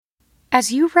As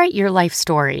you write your life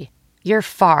story, you're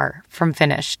far from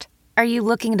finished. Are you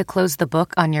looking to close the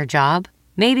book on your job?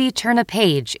 Maybe turn a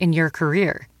page in your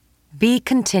career? Be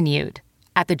continued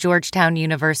at the Georgetown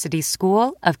University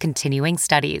School of Continuing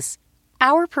Studies.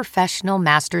 Our professional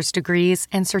master's degrees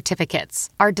and certificates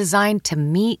are designed to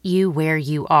meet you where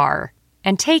you are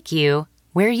and take you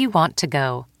where you want to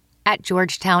go. At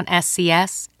Georgetown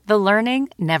SCS, the learning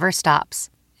never stops,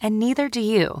 and neither do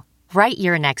you. Write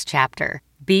your next chapter.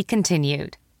 Be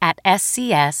continued at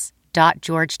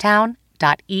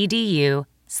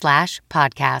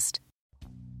scs.georgetown.edu/podcast.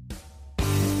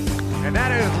 And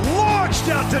that is launched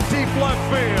out to deep left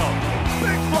field.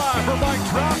 Big fly for Mike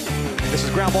Trout. This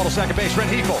is ground ball to second base.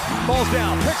 Rengifo falls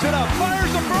down, picks it up,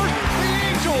 fires the first. The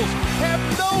Angels have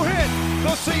no hit.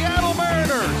 The Seattle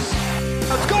Mariners.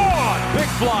 It's gone. Big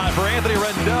fly for Anthony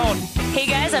Rendon. Hey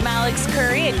guys, I'm Alex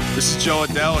Curry. This is Joe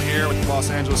Adell here with the Los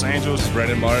Angeles Angels. This is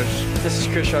Brendan Marsh. This is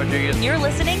Chris Rodriguez. You're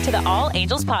listening to the All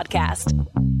Angels Podcast.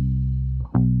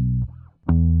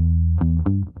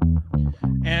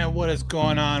 And what is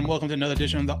going on? Welcome to another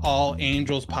edition of the All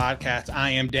Angels Podcast.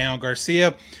 I am Daniel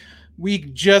Garcia. We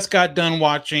just got done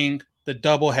watching the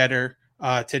doubleheader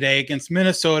today against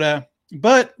Minnesota,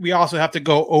 but we also have to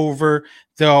go over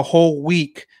the whole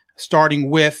week, starting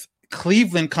with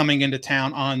Cleveland coming into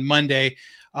town on Monday.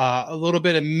 A little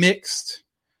bit of mixed,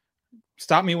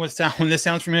 stop me when this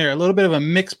sounds familiar, a little bit of a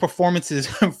mixed performances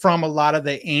from a lot of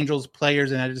the Angels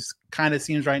players, and it just kind of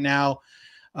seems right now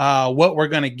what we're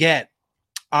going to get.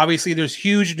 Obviously, there's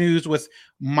huge news with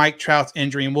Mike Trout's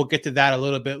injury, and we'll get to that a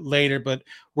little bit later, but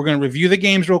we're going to review the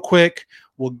games real quick.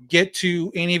 We'll get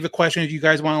to any of the questions you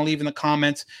guys want to leave in the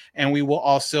comments, and we will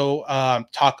also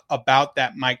talk about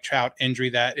that Mike Trout injury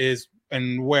that is,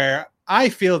 and where I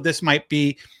feel this might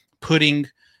be put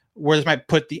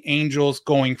the Angels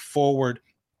going forward.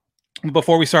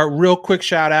 Before we start, real quick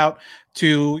shout out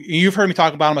to, you've heard me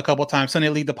talk about him a couple of times, Sunday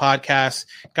League, the podcast.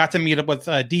 Got to meet up with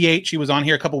DH. He was on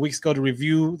here a couple of weeks ago to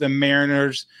review the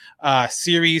Mariners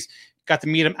series. Got to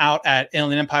meet him out at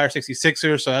Inland Empire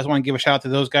 66ers. So I just want to give a shout out to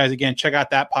those guys again. Check out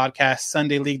that podcast,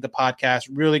 Sunday League, the podcast.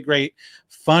 Really great,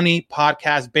 funny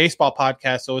podcast, baseball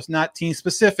podcast. So it's not team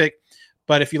specific,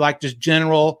 but if you like just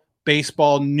general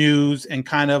baseball news and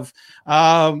kind of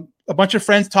a bunch of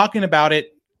friends talking about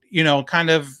it, you know, kind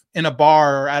of in a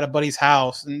bar or at a buddy's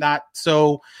house, and not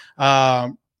so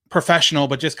professional,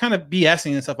 but just kind of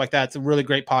BSing and stuff like that. It's a really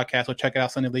great podcast. So check it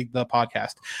out, Sunday League, the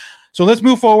podcast. So let's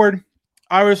move forward.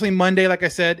 Obviously, Monday, like I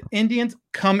said, Indians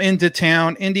come into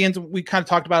town. Indians, we kind of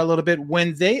talked about a little bit.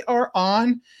 When they are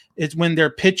on, is when their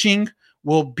pitching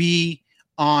will be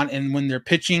on, and when their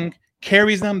pitching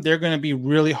carries them, they're going to be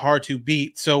really hard to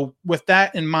beat. So with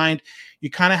that in mind, you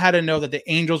kind of had to know that the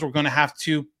Angels were going to have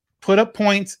to put up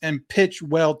points and pitch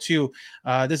well too.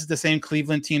 This is the same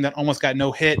Cleveland team that almost got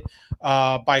no hit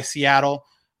by Seattle,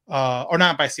 or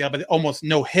not by Seattle, but they almost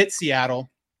no hit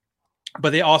Seattle, but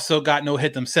they also got no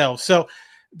hit themselves. So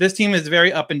this team is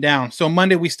very up and down. So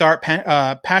Monday we start,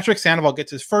 Patrick Sandoval gets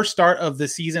his first start of the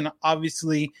season.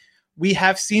 Obviously, we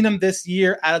have seen him this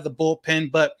year out of the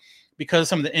bullpen, but because of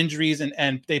some of the injuries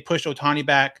and they pushed Ohtani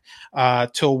back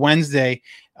till Wednesday,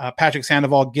 Patrick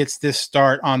Sandoval gets this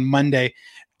start on Monday.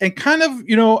 And kind of,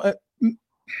 you know, a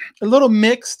little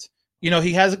mixed. You know,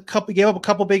 he gave up a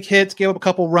couple big hits, gave up a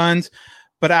couple runs,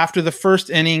 but after the first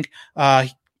inning,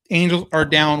 Angels are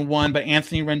down 1, but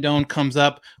Anthony Rendon comes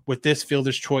up with this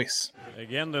fielder's choice.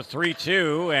 Again, the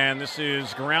 3-2, and this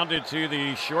is grounded to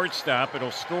the shortstop. It'll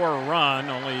score a run,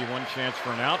 only one chance for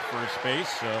an out, first base.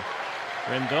 So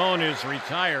Rendon is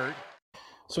retired.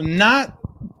 So not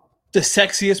the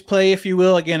sexiest play, if you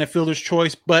will, again, a fielder's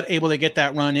choice, but able to get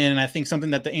that run in. And I think something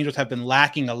that the Angels have been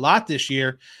lacking a lot this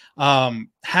year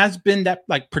has been that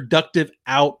like productive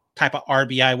out type of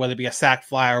RBI, whether it be a sac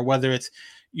fly or whether it's,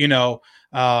 you know,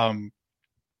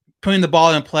 putting the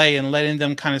ball in play and letting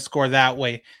them kind of score that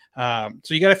way. So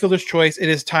you got a fielder's choice. It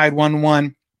is tied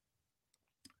 1-1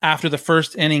 after the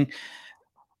first inning.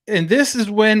 And this is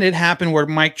when it happened where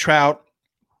Mike Trout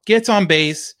gets on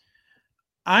base.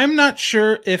 I'm not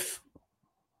sure if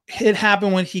it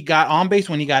happened when he got on base,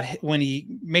 when he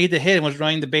made the hit and was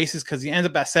running the bases, because he ends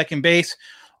up at second base,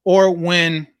 or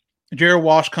when Jared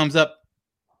Walsh comes up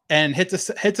and hits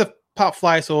a pop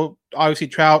fly. So obviously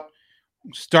Trout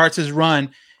starts his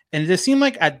run, and it just seemed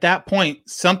like at that point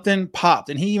something popped.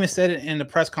 And he even said it in the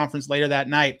press conference later that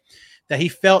night that he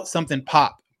felt something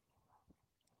pop.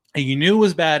 and you knew it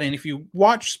was bad. And if you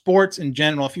watch sports in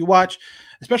general, if you watch,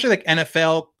 especially like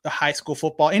NFL, high school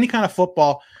football, any kind of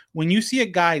football, when you see a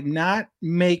guy not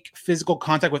make physical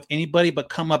contact with anybody but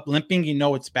come up limping, you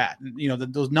know it's bad. You know,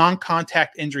 those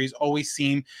non-contact injuries always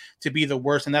seem to be the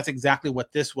worst, and that's exactly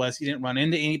what this was. He didn't run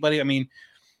into anybody. I mean,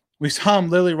 we saw him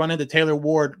literally run into Taylor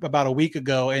Ward about a week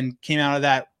ago and came out of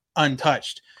that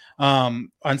untouched,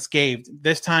 unscathed.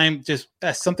 This time, just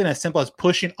something as simple as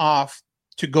pushing off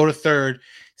to go to third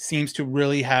seems to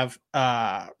really have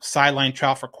sidelined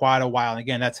Trout for quite a while. And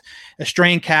again, that's a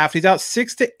strained calf. He's out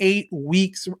 6 to 8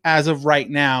 weeks as of right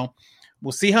now.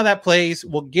 We'll see how that plays.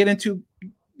 We'll get into,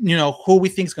 you know, who we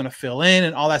think is going to fill in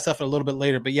and all that stuff a little bit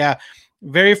later. But yeah,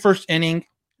 very first inning,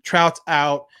 Trout's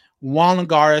out. Juan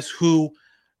Lagares, who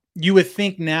you would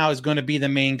think now is going to be the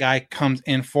main guy, comes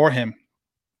in for him.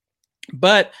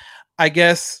 But I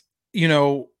guess, you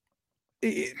know,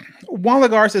 Juan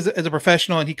Lagares is a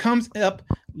professional, and he comes up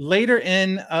later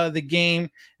in the game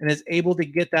and is able to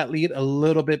get that lead a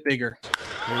little bit bigger.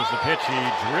 Here's the pitch. He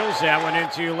drills that one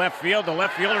into left field. The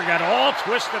left fielder got all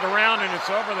twisted around, and it's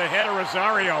over the head of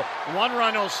Rosario. One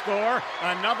run will score.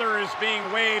 Another is being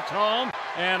waved home.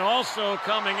 And also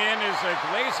coming in is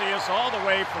Iglesias all the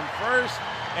way from first.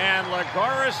 And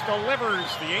Lagares delivers.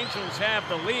 The Angels have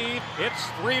the lead. It's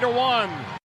 3-1.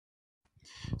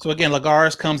 So again,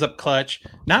 Lagares comes up clutch,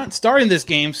 not starting this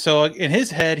game. So in his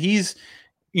head, he's,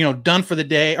 you know, done for the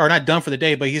day, or not done for the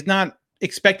day, but he's not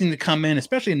expecting to come in,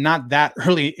 especially not that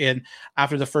early in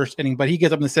after the first inning. But he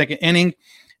gets up in the second inning,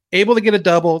 able to get a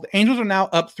double. The Angels are now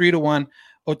up 3-1.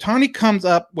 Ohtani comes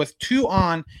up with 2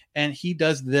 on, and he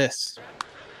does this.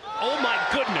 Oh my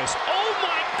goodness! Oh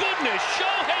my goodness!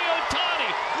 Shohei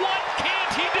Ohtani! What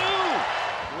can't he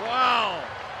do? Wow,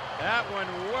 that one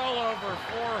well over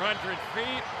 400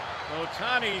 feet.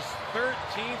 Ohtani's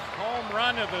 13th home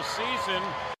run of the season.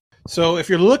 So if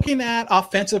you're looking at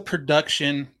offensive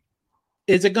production,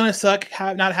 is it going to suck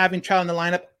not having Trout in the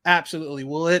lineup? Absolutely.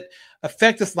 Will it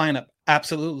affect this lineup?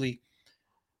 Absolutely.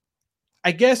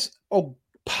 I guess a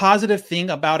positive thing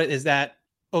about it is that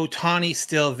Ohtani's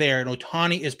still there, and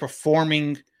Ohtani is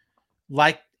performing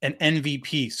like an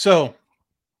MVP. So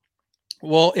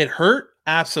will it hurt?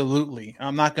 Absolutely.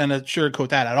 I'm not going to sugarcoat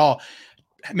that at all.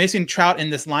 Missing Trout in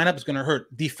this lineup is going to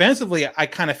hurt. Defensively, I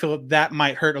kind of feel that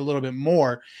might hurt a little bit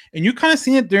more. And you kind of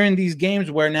see it during these games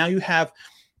where now you have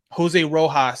Jose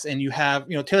Rojas and you have,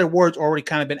 you know, Taylor Ward's already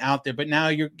kind of been out there, but now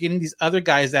you're getting these other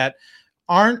guys that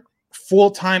aren't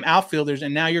full-time outfielders,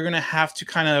 and now you're going to have to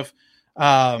kind of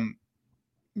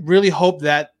really hope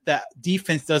that that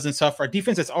defense doesn't suffer. Our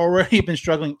defense has already been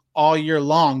struggling all year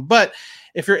long. But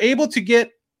if you're able to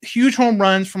get huge home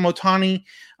runs from Ohtani,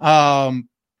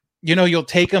 you know, you'll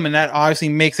take them, and that obviously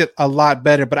makes it a lot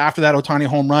better. But after that Ohtani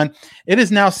home run, it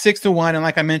is now 6-1. And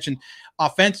like I mentioned,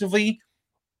 offensively,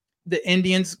 the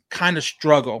Indians kind of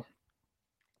struggle.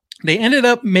 They ended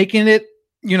up making it,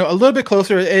 you know, a little bit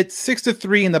closer. It's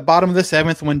 6-3 in the bottom of the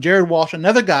 7th when Jared Walsh,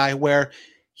 another guy where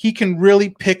he can really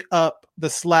pick up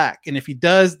the slack. And if he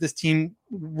does, this team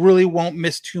really won't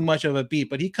miss too much of a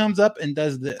beat. But he comes up and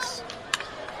does this.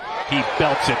 He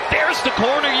belts it. There's the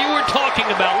corner you were talking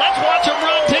about. Let's watch them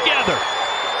run together.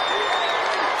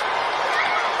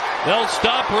 They'll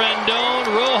stop Rendon.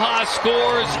 Rojas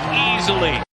scores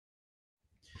easily.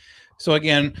 So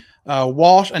again,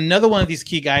 Walsh, another one of these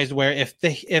key guys where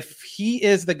if he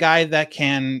is the guy that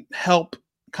can help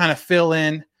kind of fill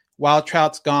in while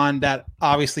Trout's gone, that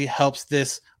obviously helps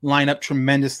this lineup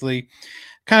tremendously.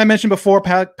 Kind of mentioned before,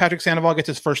 Patrick Sandoval gets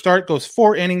his first start, goes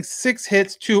 4 innings, 6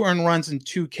 hits, 2 earned runs, and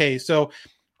 2 Ks. So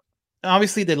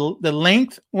obviously the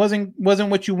length wasn't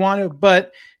what you wanted,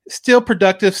 but still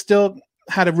productive, still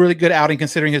had a really good outing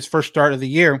considering his first start of the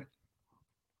year.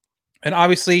 And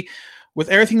obviously, with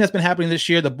everything that's been happening this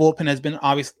year, the bullpen has been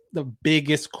obviously the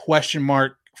biggest question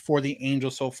mark for the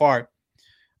Angels so far.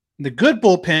 The good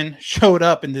bullpen showed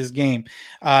up in this game.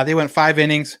 They went 5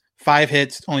 innings, 5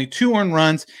 hits, only 2 earned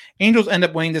runs. Angels end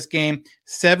up winning this game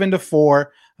 7-4.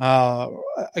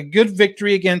 A good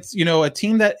victory against, you know, a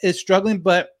team that is struggling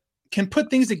but can put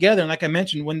things together. And like I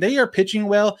mentioned, when they are pitching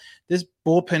well, this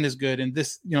bullpen is good, and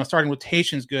this, you know, starting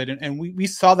rotation is good. And we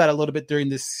saw that a little bit during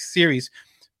this series.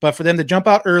 But for them to jump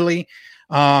out early,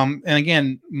 and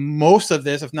again, most of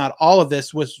this, if not all of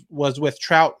this, was with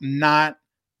Trout not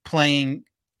playing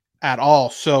at all.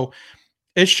 So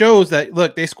it shows that,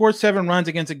 look, they scored 7 runs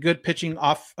against a good pitching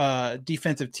off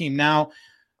defensive team. Now,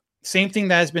 same thing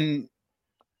that has been,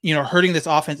 you know, hurting this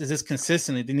offense is this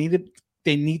consistently.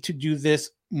 They need to do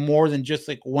this more than just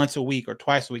like once a week or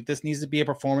twice a week. This needs to be a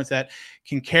performance that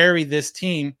can carry this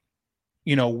team,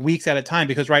 you know, weeks at a time.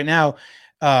 Because right now,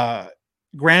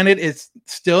 Granted, it's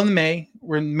still in May.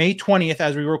 We're in May 20th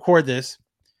as we record this.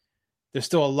 There's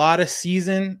still a lot of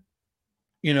season,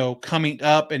 coming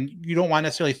up, and you don't want to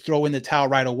necessarily throw in the towel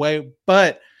right away.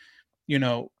 But,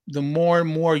 the more and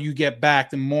more you get back,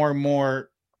 the more and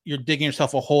more you're digging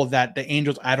yourself a hole that the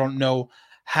Angels, I don't know,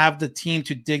 have the team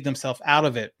to dig themselves out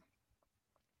of it.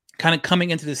 Kind of coming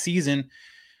into the season,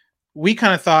 we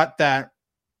kind of thought that,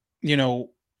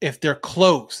 if they're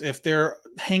close, if they're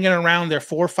hanging around their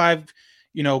 4 or 5,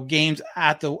 games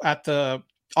at the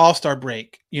All-Star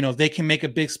break, they can make a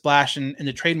big splash in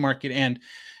the trade market and,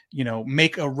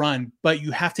 make a run. But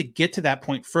you have to get to that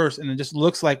point first. And it just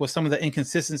looks like with some of the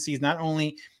inconsistencies, not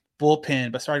only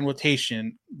bullpen, but starting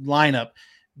rotation, lineup,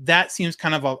 that seems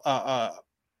kind of a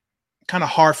kind of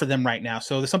hard for them right now.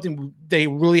 So there's something they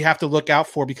really have to look out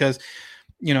for, because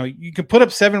you can put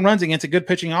up 7 runs against a good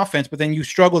pitching offense, but then you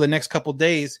struggle the next couple of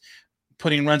days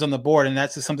putting runs on the board. And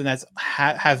that's just something that's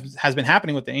has been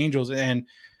happening with the Angels. And,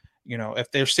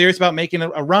 if they're serious about making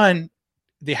a run,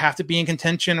 they have to be in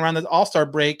contention around the All-Star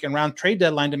break and around trade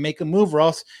deadline to make a move, or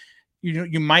else,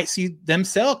 you might see them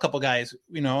sell a couple guys,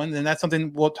 and then that's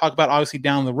something we'll talk about obviously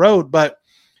down the road, but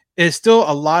it's still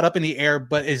a lot up in the air,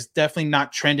 but it's definitely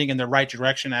not trending in the right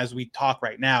direction as we talk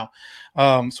right now.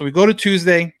 So we go to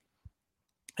Tuesday.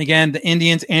 Again, the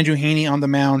Indians, Andrew Heaney on the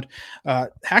mound,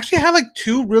 actually had like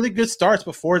 2 really good starts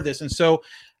before this. And so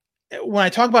when I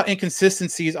talk about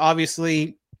inconsistencies,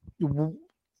 obviously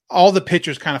all the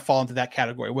pitchers kind of fall into that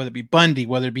category, whether it be Bundy,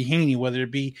 whether it be Heaney, whether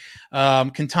it be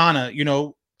Quintana.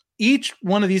 Each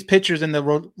one of these pitchers in the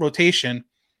rotation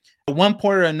at one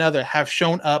point or another have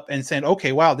shown up and said,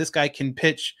 okay, wow, this guy can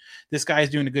pitch. This guy is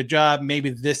doing a good job. Maybe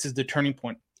this is the turning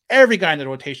point. Every guy in the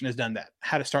rotation has done that,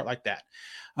 had to start like that.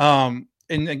 And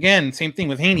again, same thing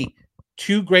with Heaney.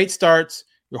 2 great starts.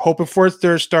 You're hoping for a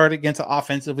third start against an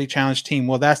offensively challenged team.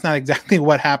 Well, that's not exactly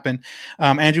what happened.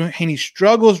 Andrew Heaney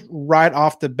struggles right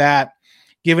off the bat,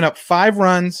 giving up 5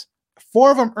 runs,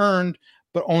 4 of them earned,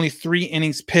 but only 3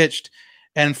 innings pitched.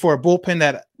 And for a bullpen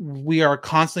that we are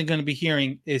constantly going to be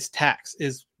hearing is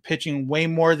pitching way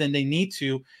more than they need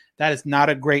to, that is not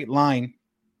a great line.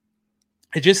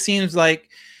 It just seems like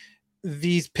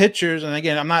these pitchers, and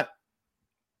again, I'm not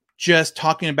just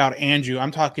talking about Andrew.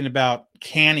 I'm talking about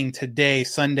Canning today,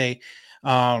 Sunday,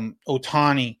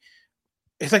 Ohtani.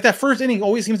 It's like that first inning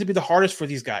always seems to be the hardest for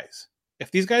these guys.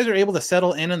 If these guys are able to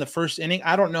settle in the first inning,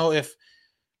 I don't know if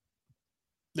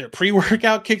their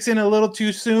pre-workout kicks in a little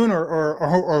too soon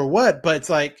or what, but it's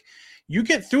like you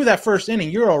get through that first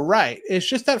inning, you're all right. It's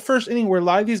just that first inning where a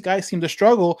lot of these guys seem to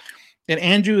struggle, and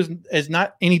Andrew is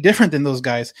not any different than those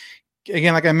guys.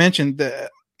 Again, like I mentioned,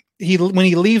 when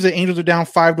he leaves, the Angels are down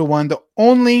 5-1. The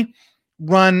only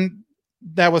run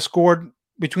that was scored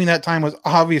between that time was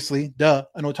obviously an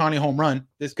Ohtani home run.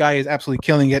 This guy is absolutely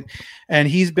killing it, and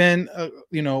he's been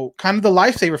kind of the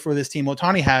lifesaver for this team.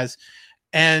 Ohtani has,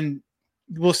 and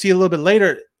we'll see a little bit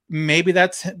later. Maybe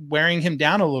that's wearing him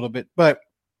down a little bit, but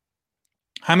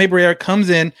Jaime Barriera comes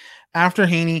in after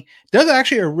Heaney, does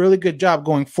actually a really good job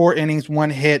going 4 innings, 1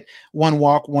 hit, 1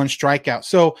 walk, 1 strikeout.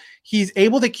 So he's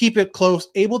able to keep it close,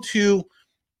 able to,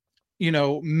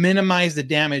 minimize the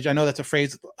damage. I know that's a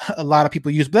phrase a lot of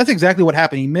people use, but that's exactly what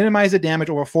happened. He minimized the damage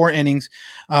over 4 innings.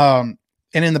 And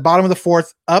in the bottom of the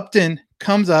 4th, Upton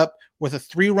comes up with a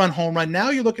 3-run home run. Now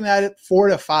you're looking at it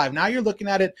 4-5. Now you're looking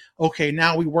at it, okay,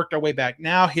 now we worked our way back.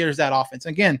 Now here's that offense.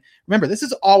 Again, remember, this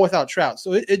is all without Trout.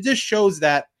 So it just shows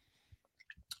that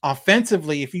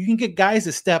offensively, if you can get guys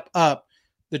to step up,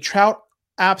 the Trout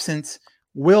absence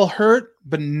will hurt,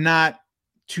 but not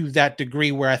to that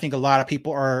degree where I think a lot of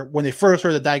people are, when they first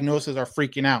heard the diagnosis, are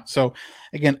freaking out. So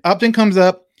again, Upton comes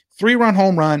up, 3-run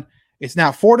home run. It's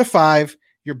now 4-5.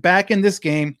 You're back in this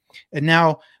game. And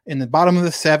now in the bottom of the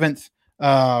 7th,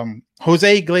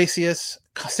 Jose Iglesias,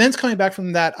 since coming back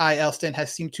from that IL stint,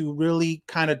 has seemed to really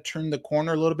kind of turn the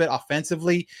corner a little bit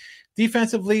offensively.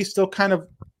 Defensively, still kind of,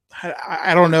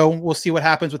 I don't know. We'll see what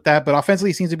happens with that. But offensively,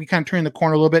 he seems to be kind of turning the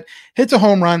corner a little bit. Hits a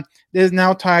home run. It is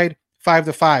now tied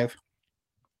 5-5.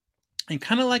 And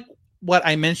kind of like what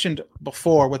I mentioned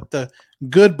before with the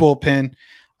good bullpen,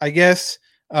 I guess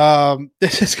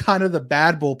this is kind of the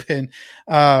bad bullpen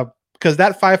because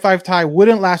that 5-5 tie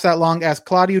wouldn't last that long, as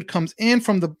Claudio comes in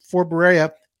for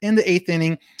Barriera in the 8th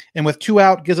inning, and with 2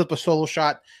 out, gives up a solo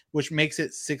shot, which makes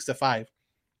it 6-5.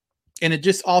 And it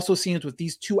just also seems with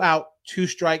these 2 out, 2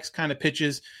 strikes kind of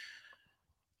pitches,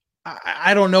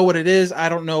 I don't know what it is. I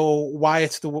don't know why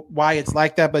it's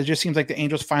like that, but it just seems like the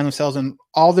Angels find themselves in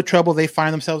all the trouble they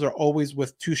find themselves are always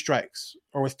with 2 strikes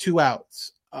or with 2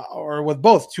 outs or with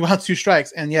both 2 outs, 2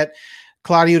 strikes. And yet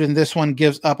Claudio in this one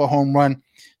gives up a home run.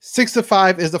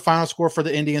 6-5 is the final score for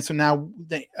the Indians. So now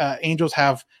the Angels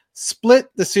have split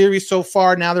the series so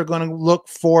far. Now they're going to look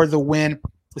for the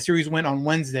series win on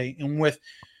Wednesday. And with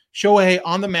Shohei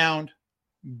on the mound,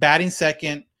 batting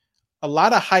second, a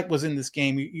lot of hype was in this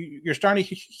game. You're starting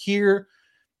to hear,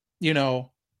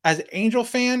 as an Angel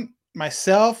fan,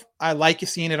 myself, I like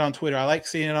seeing it on Twitter. I like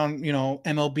seeing it on,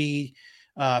 MLB,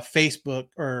 Facebook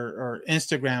or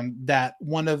Instagram, that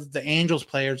one of the Angels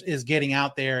players is getting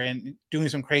out there and doing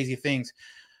some crazy things.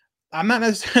 I'm not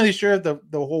necessarily sure if the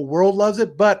whole world loves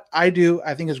it, but I do.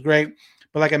 I think it's great.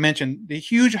 But like I mentioned, the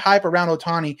huge hype around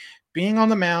Ohtani being on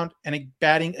the mound and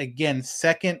batting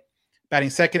second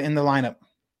in the lineup.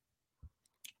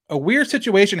 A weird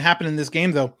situation happened in this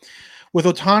game, though. With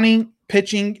Ohtani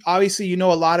pitching, obviously, a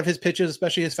lot of his pitches,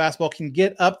 especially his fastball, can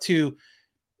get up to,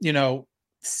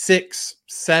 6,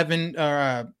 7,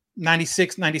 or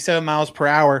 96, 97 miles per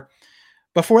hour.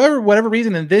 But for whatever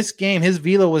reason, in this game, his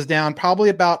velo was down probably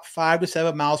about 5 to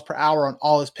 7 miles per hour on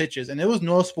all his pitches. And it was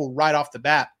noticeable right off the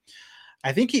bat.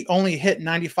 I think he only hit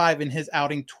 95 in his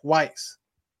outing twice.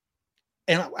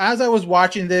 And as I was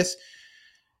watching this,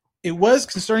 it was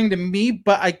concerning to me,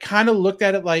 but I kind of looked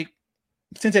at it like,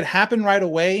 since it happened right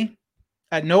away,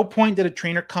 at no point did a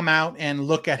trainer come out and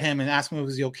look at him and ask him,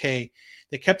 was he okay?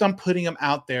 They kept on putting him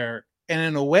out there. And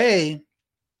in a way,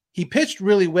 he pitched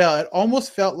really well. It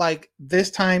almost felt like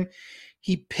this time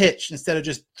he pitched instead of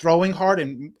just throwing hard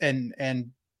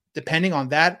and depending on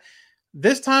that.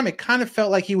 This time it kind of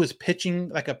felt like he was pitching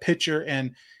like a pitcher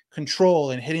and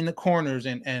control and hitting the corners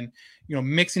and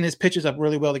mixing his pitches up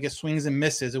really well to get swings and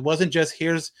misses. It wasn't just,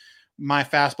 here's my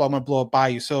fastball, I'm going to blow it by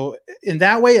you. So in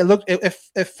that way,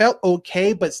 it felt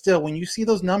okay, but still, when you see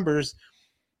those numbers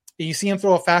and you see him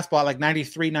throw a fastball at like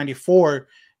 93, 94,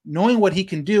 knowing what he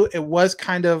can do, it was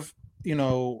kind of,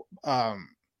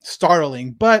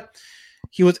 startling, but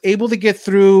he was able to get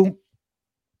through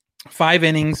 5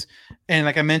 innings. And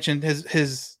like I mentioned,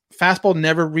 his fastball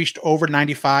never reached over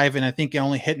 95. And I think it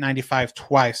only hit 95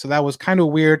 twice. So that was kind of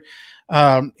weird.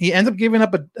 He ends up giving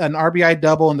up an RBI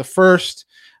double in the first,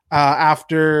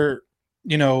 after,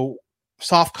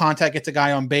 soft contact gets a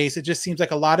guy on base. It just seems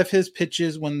like a lot of his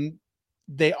pitches, when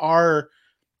they are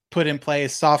put in play,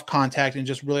 is soft contact and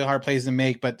just really hard plays to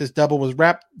make. But this double was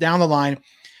wrapped down the line.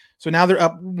 So now they're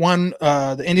up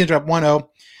the Indians are up 1-0.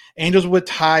 Angels would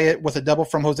tie it with a double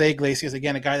from Jose Iglesias.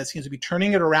 Again, a guy that seems to be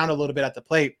turning it around a little bit at the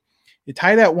plate. You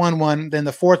tie that 1-1. Then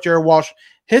the fourth, Jared Walsh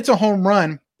hits a home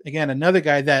run. Again, another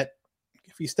guy that,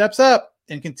 if he steps up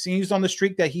and continues on the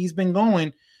streak that he's been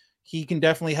going, he can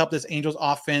definitely help this Angels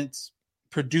offense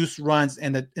produce runs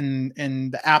in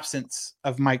the absence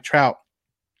of Mike Trout.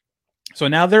 So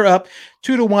now they're up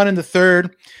 2-1 in the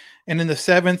third. And in the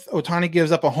seventh, Ohtani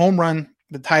gives up a home run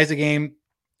that ties the game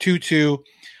 2-2.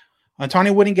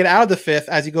 Ohtani wouldn't get out of the fifth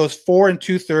as he goes 4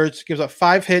 2/3, gives up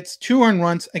 5 hits, 2 earned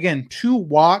runs, again, 2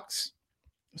 walks.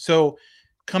 So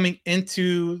coming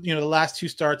into the last 2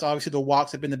 starts, obviously the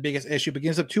walks have been the biggest issue, but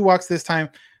gives up 2 walks this time,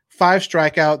 5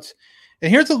 strikeouts. And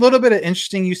here's a little bit of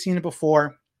interesting, you've seen it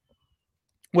before.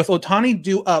 With Ohtani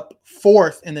due up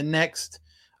 4th in the next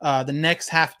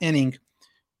half inning,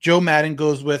 Joe Madden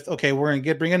goes with, okay, we're going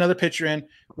to bring another pitcher in.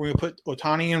 We're going to put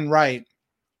Ohtani in right,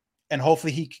 and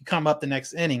hopefully he can come up the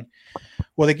next inning.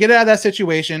 Well, they get out of that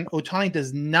situation. Ohtani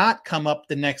does not come up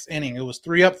the next inning. It was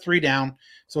 3 up, 3 down.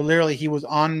 So literally he was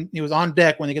on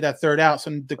deck when they get that third out.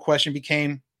 So the question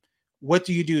became, what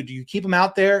do you do? Do you keep him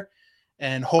out there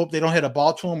and hope they don't hit a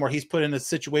ball to him, or he's put in a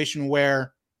situation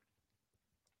where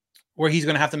he's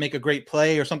going to have to make a great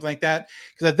play or something like that?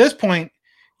 Because at this point,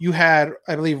 you had,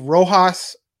 I believe,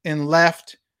 Rojas in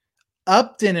left,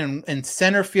 Upton in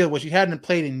center field, which he hadn't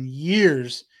played in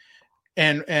years,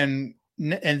 and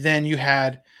then you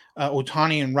had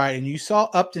Ohtani in right. And you saw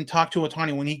Upton talk to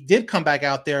Ohtani when he did come back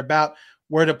out there about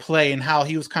where to play and how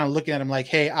he was kind of looking at him like,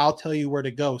 hey, I'll tell you where to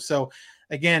go. So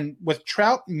again, with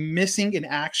Trout missing in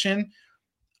action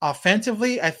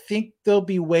offensively, I think there'll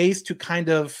be ways to kind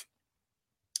of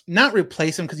not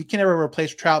replace him, because you can never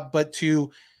replace Trout, but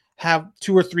to have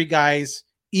 2 or 3 guys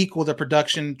equal the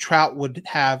production Trout would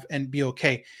have and be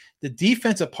okay. The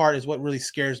defensive part is what really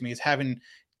scares me, is having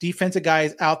defensive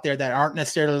guys out there that aren't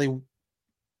necessarily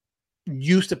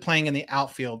used to playing in the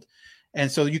outfield. And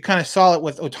so you kind of saw it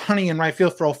with Ohtani in right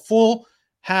field for a full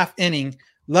half inning.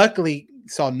 Luckily,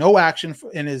 saw no action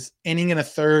in his inning and a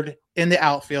third in the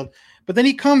outfield. But then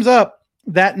he comes up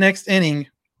that next inning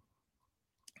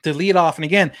to lead off. And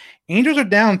again, Angels are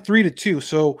down 3-2.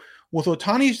 So with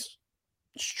Ohtani's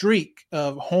streak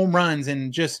of home runs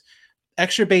and just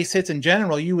extra base hits in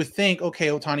general, you would think, okay,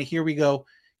 Ohtani, here we go.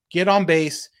 Get on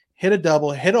base, hit a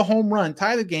double, hit a home run,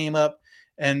 tie the game up,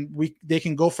 and they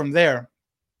can go from there.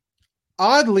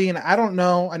 Oddly, and I don't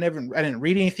know, I didn't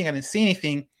read anything, I didn't see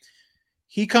anything.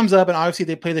 He comes up, and obviously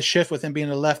they play the shift with him being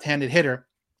a left-handed hitter.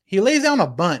 He lays down a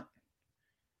bunt,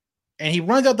 and he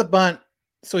runs out the bunt,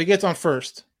 so he gets on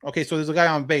first. Okay, so there's a guy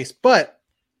on base, but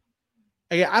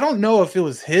again, I don't know if it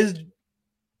was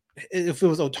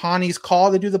Ohtani's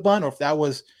call to do the bunt, or if that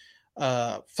was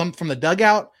from the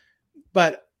dugout.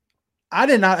 But I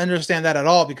did not understand that at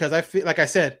all, because I feel like I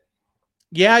said,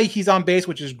 yeah, he's on base,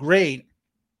 which is great,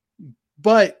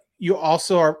 but you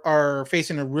also are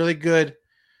facing a really good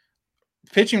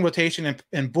pitching rotation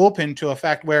and bullpen to a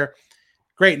fact where,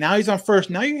 great, now he's on first.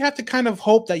 Now you have to kind of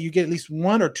hope that you get at least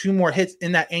 1 or 2 more hits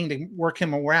in that inning to work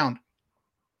him around.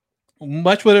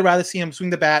 Much would I rather see him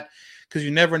swing the bat, because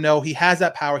you never know. He has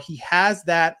that power. He has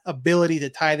that ability to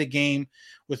tie the game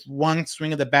with 1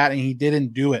 swing of the bat, and he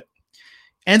didn't do it.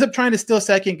 Ends up trying to steal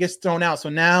second, gets thrown out. So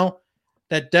now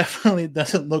that definitely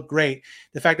doesn't look great.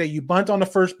 The fact that you bunt on the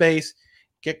first base,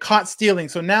 get caught stealing.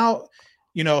 So now,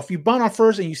 if you bunt on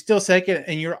first and you steal second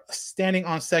and you're standing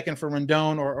on second for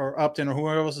Rendon or Upton or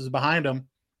whoever else is behind him,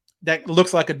 that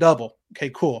looks like a double. Okay,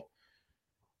 cool.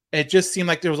 It just seemed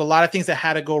like there was a lot of things that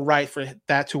had to go right for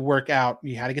that to work out.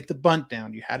 You had to get the bunt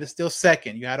down. You had to steal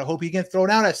second. You had to hope he gets thrown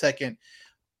out at second.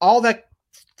 All that,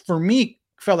 for me,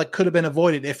 felt like could have been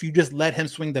avoided if you just let him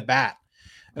swing the bat.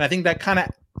 And I think that kind of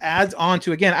adds on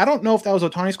to, again, I don't know if that was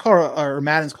Ohtani's call or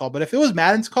Madden's call, but if it was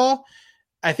Madden's call,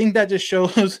 I think that just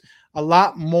shows a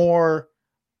lot more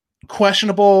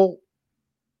questionable,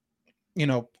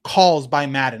 calls by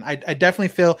Madden. I definitely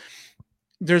feel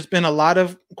there's been a lot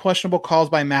of questionable calls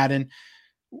by Madden.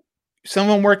 Some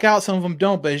of them work out, some of them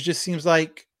don't, but it just seems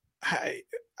like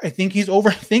I think he's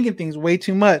overthinking things way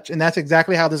too much, and that's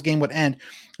exactly how this game would end.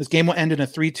 This game will end in a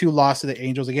 3-2 loss to the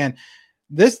Angels. Again,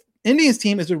 this Indians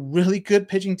team is a really good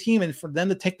pitching team, and for them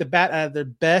to take the bat out of their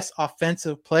best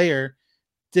offensive player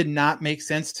did not make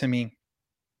sense to me.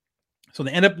 So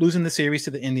they end up losing the series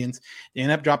to the Indians. They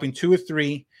end up dropping 2 or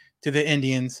 3 to the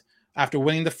Indians after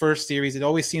winning the first series. It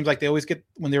always seems like they always get,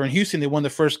 when they were in Houston, they won the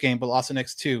first game, but lost the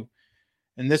next 2.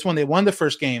 And this one, they won the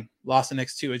first game, lost the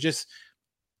next 2. It just,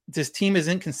 this team is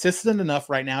inconsistent enough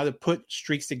right now to put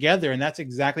streaks together, and that's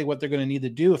exactly what they're going to need to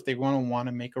do if they want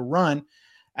to make a run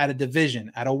at a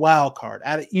division, at a wild card,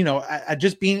 at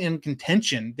just being in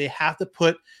contention. They have to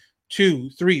put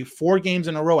 2, 3, 4 games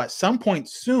in a row at some point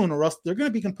soon, or else they're going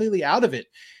to be completely out of it.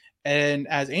 And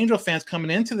as Angel fans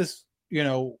coming into this,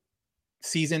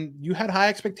 season, you had high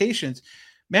expectations,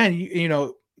 man.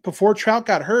 Before Trout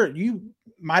got hurt, you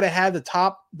might have had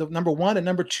the number 1 and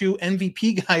number 2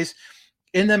 MVP guys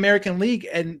in the American League,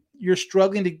 and you're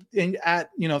struggling to at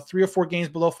 3 or 4 games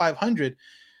below 500.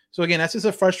 So again, that's just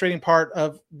a frustrating part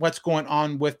of what's going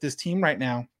on with this team right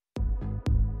now.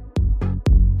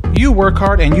 You work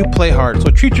hard and you play hard, so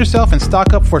treat yourself and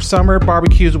stock up for summer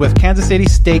barbecues with Kansas City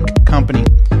Steak Company.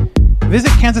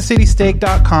 Visit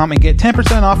kansascitysteak.com and get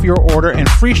 10% off your order and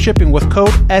free shipping with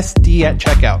code SD at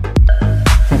checkout.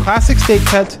 From classic steak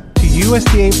cuts to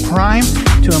USDA Prime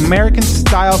to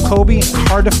American-style Kobe,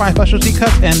 hard-to-find specialty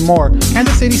cuts, and more,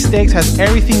 Kansas City Steaks has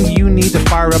everything you need to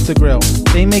fire up the grill.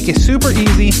 They make it super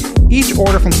easy. Each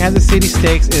order from Kansas City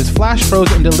Steaks is flash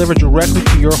frozen and delivered directly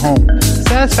to your home.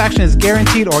 Satisfaction is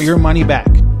guaranteed or your money back.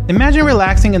 Imagine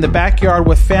relaxing in the backyard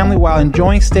with family while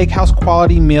enjoying steakhouse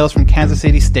quality meals from Kansas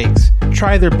City Steaks.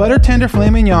 Try their butter tender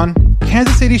filet mignon,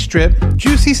 Kansas City strip,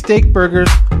 juicy steak burgers,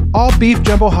 all beef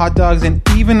jumbo hot dogs, and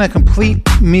even a complete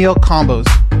meal combos.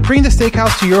 Bring the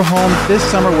steakhouse to your home this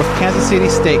summer with Kansas City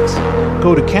Steaks.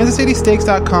 Go to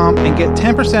kansascitysteaks.com and get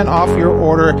 10% off your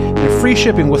order and free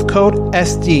shipping with code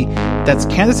SD. That's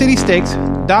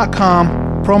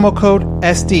kansascitysteaks.com. Promo code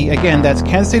SD. Again, that's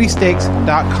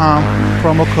kansascitysteaks.com,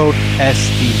 promo code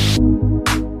SD.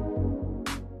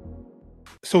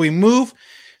 So we move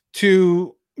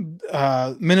to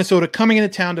Minnesota coming into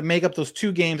town to make up those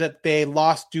 2 games that they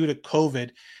lost due to COVID.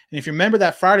 And if you remember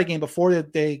that Friday game before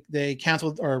they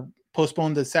canceled or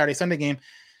postponed the Saturday-Sunday game,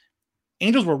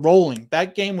 Angels were rolling.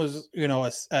 That game was,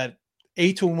 a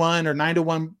 8-1 or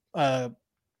 9-1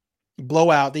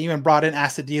 blowout. They even brought in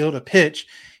Astudillo to pitch.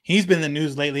 He's been in the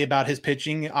news lately about his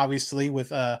pitching, obviously,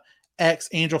 with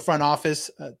ex-Angel front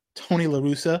office, Tony La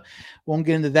Russa. Won't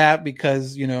get into that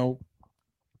because,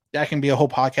 that can be a whole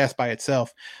podcast by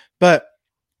itself. But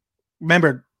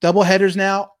remember, doubleheaders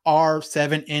now are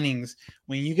 7 innings.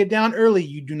 When you get down early,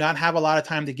 you do not have a lot of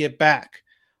time to get back.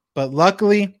 But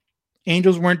luckily,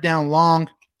 Angels weren't down long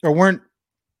or weren't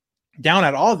down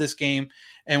at all this game.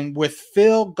 And with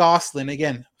Phil Gosselin,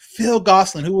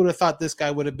 who would have thought this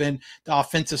guy would have been the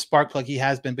offensive spark plug he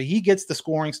has been? But he gets the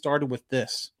scoring started with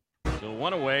this. So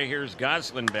one away. Here's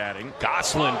Goslin batting.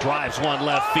 Goslin drives one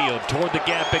left field. Toward the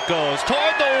gap it goes.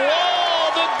 Toward the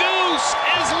wall. The goose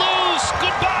is loose.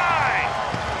 Goodbye.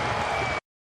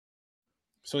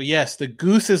 So yes, the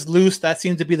goose is loose. That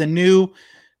seems to be the new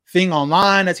thing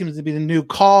online. That seems to be the new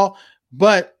call.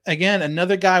 But again,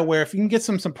 another guy where if you can get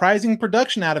some surprising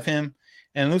production out of him,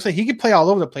 and it looks like he could play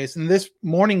all over the place. In this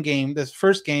morning game, this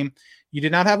first game, you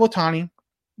did not have Ohtani.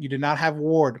 You did not have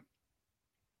Ward.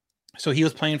 So he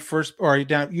was playing first, or you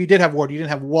did have Ward. You didn't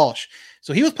have Walsh.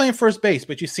 So he was playing first base,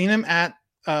 but you've seen him at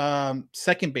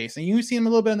second base. And you see him a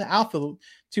little bit in the outfield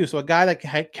too. So a guy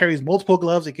that carries multiple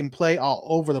gloves, it can play all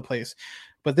over the place.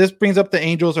 But this brings up the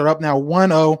Angels are up now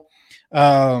 1-0.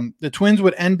 The Twins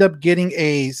would end up getting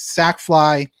a sac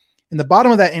fly in the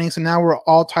bottom of that inning. So now we're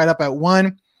all tied up at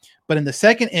 1. But in the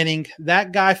second inning,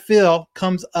 that guy, Phil,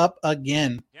 comes up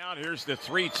again. Down, here's the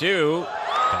 3-2.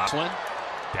 Goslin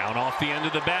down off the end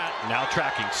of the bat. Now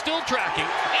tracking. Still tracking.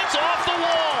 It's off the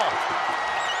wall.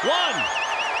 1,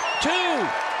 2,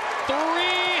 3.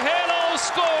 Hello,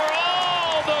 score.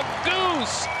 Oh, the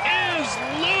goose is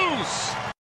loose.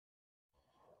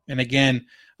 And again,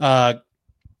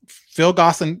 Phil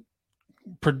Gosselin,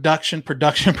 production,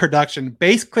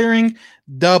 base clearing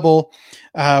double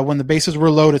when the bases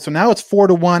were loaded. So now it's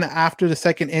 4-1 after the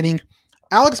second inning.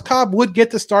 Alex Cobb would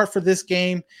get the start for this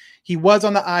game. He was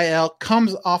on the IL,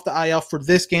 comes off the IL for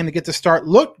this game to get the start.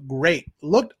 Looked great,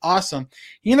 looked awesome.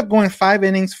 He ended up going 5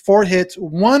 innings, 4 hits,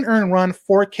 1 earned run,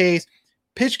 4 Ks,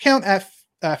 pitch count at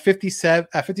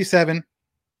 57.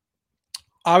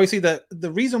 Obviously,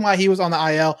 the reason why he was on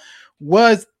the IL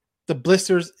was the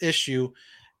blisters issue.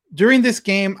 During this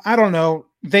game, I don't know.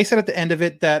 They said at the end of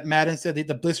it that Madden said that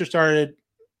the blister started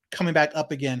coming back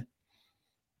up again.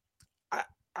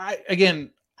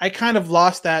 I kind of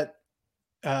lost that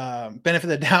benefit of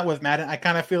the doubt with Madden. I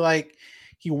kind of feel like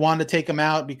he wanted to take him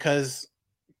out because,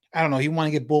 I don't know, he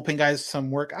wanted to get bullpen guys some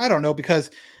work. I don't know,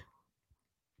 because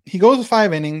he goes to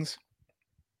 5 innings.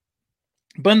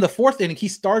 But in the 4th inning, he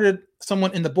started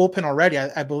someone in the bullpen already.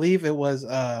 I believe it was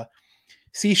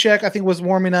Cishek, I think, was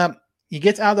warming up. He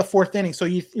gets out of the 4th inning. So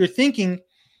you're thinking,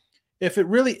 if it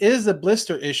really is a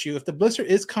blister issue, if the blister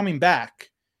is coming back,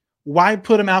 why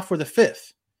put him out for the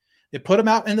 5th? They put him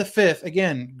out in the 5th.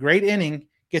 Again, great inning,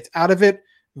 gets out of it.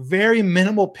 Very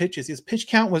minimal pitches. His pitch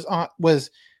count was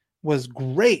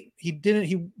great. He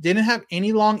didn't have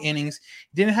any long innings.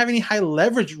 Didn't have any high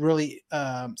leverage really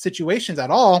situations at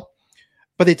all.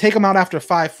 But they take him out after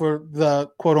 5 for the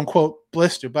quote unquote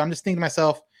blister. But I'm just thinking to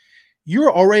myself, you're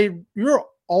already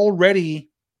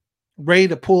ready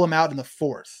to pull him out in the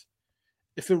 4th.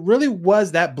 If it really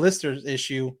was that blisters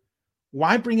issue,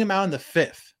 why bring him out in the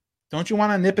 5th? Don't you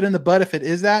want to nip it in the bud if it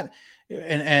is that?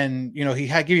 And you know, he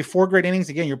had give you 4 great innings.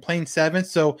 Again, you're playing 7,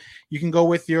 so you can go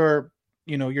with your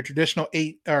traditional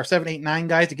 8 or 7, 8, 9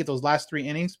 guys to get those last 3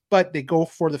 innings. But they go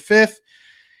for the 5th.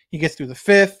 He gets through the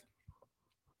 5th.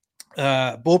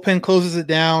 Bullpen closes it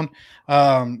down,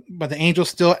 but the Angels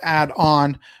still add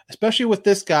on, especially with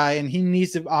this guy, and he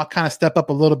needs to kind of step up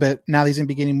a little bit now that he's going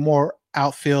to be getting more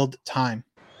outfield time.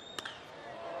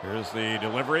 Here's the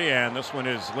delivery, and this one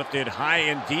is lifted high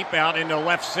and deep out into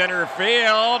left center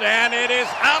field, and it is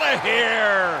out of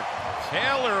here.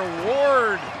 Taylor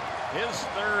Ward, his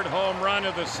 3rd home run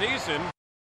of the season.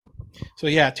 So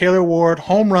yeah, Taylor Ward,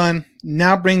 home run,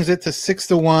 now brings it to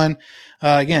 6-1.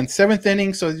 Again, 7th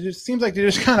inning, so it just seems like they're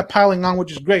just kind of piling on,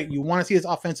 which is great. You want to see his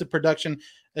offensive production,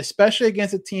 especially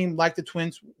against a team like the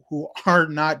Twins, who are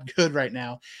not good right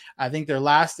now. I think they're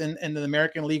last in the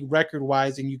American League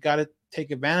record-wise, and you got to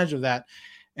take advantage of that.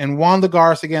 And Juan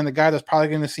Lagares, again, the guy that's probably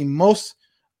going to see most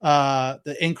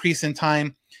the increase in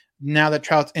time now that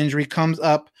Trout's injury comes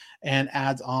up and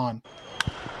adds on.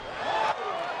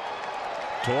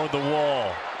 Toward the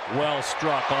wall. Well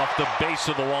struck off the base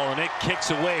of the wall, and it kicks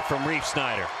away from Reef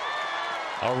Snyder.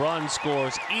 A run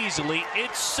scores easily.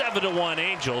 It's 7-1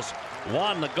 Angels.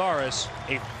 Juan Lagares,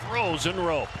 a frozen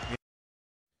rope.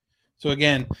 So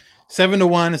again,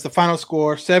 7-1 is the final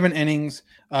score. 7 innings.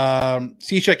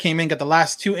 Cishek came in, got the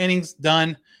last 2 innings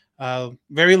done.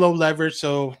 Very low leverage.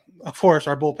 So of course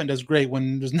our bullpen does great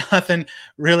when there's nothing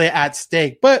really at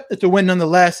stake. But it's a win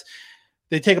nonetheless.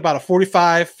 They take about a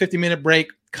 50-minute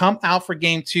break. Come out for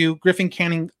game 2. Griffin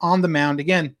Canning on the mound.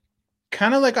 Again,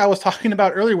 kind of like I was talking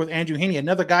about earlier with Andrew Heaney,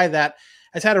 another guy that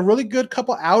has had a really good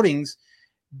couple outings,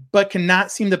 but cannot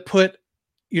seem to put,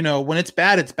 when it's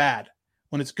bad, it's bad.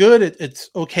 When it's good, it's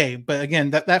okay. But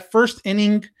again, that first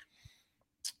inning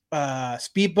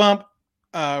speed bump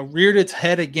reared its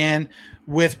head again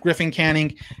with Griffin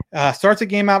Canning. Starts the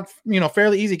game out,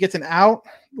 fairly easy. Gets an out.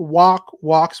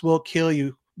 Walks will kill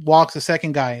you. walks the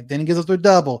second guy. Then he gives up a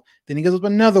double. Then he gives up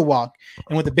another walk.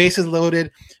 And with the bases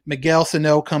loaded, Miguel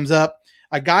Sano comes up.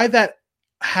 A guy that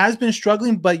has been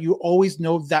struggling, but you always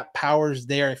know that power is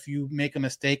there if you make a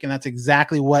mistake. And that's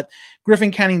exactly what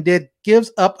Griffin Canning did.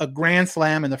 Gives up a grand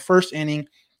slam in the first inning.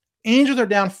 Angels are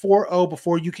down 4-0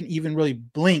 before you can even really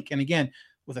blink. And again,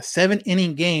 with a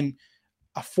 7-inning game,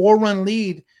 a 4-run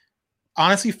lead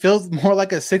honestly feels more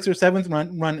like a 6th or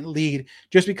 7th run lead,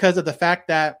 just because of the fact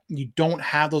that you don't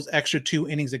have those extra 2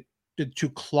 innings to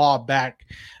claw back.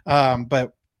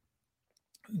 But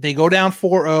they go down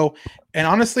 4-0. And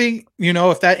honestly,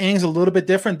 if that inning's a little bit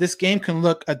different, this game can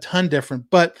look a ton different.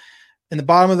 But in the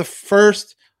bottom of the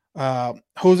first,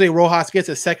 Jose Rojas gets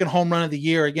a second home run of the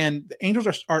year. Again, the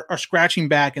Angels are scratching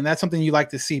back, and that's something you like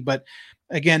to see. But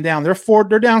again, they're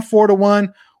down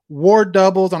 4-1. Ward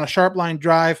doubles on a sharp line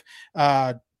drive.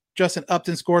 Justin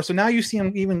Upton scores. So now you see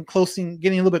them even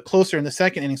getting a little bit closer in the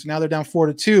second inning. So now they're down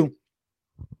 4-2.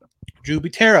 Drew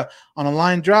Butera on a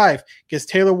line drive gets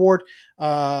Taylor Ward,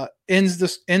 ends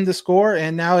the score,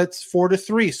 and now it's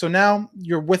 4-3. So now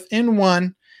you're within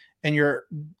 1, and you're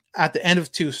at the end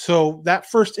of 2. So that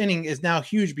first inning is now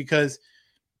huge, because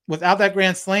without that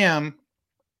grand slam,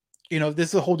 this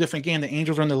is a whole different game. The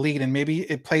Angels are in the lead, and maybe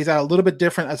it plays out a little bit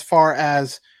different as far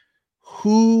as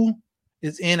who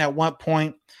is in at what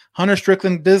point. Hunter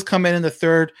Strickland does come in the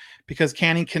third because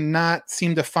Canning cannot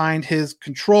seem to find his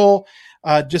control.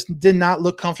 Just did not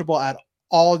look comfortable at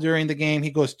all during the game. He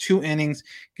goes 2 innings,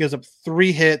 gives up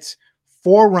 3 hits,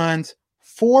 4 runs,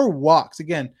 4 walks.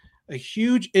 Again, a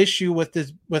huge issue with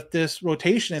this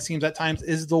rotation, it seems at times,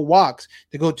 is the walks.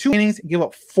 They go 2 innings and give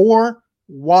up 4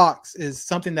 walks is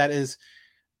something that is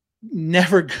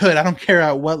never good. I don't care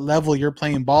at what level you're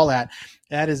playing ball at.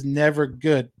 That is never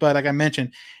good. But like I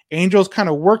mentioned, Angels kind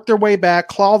of work their way back,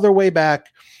 claw their way back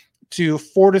to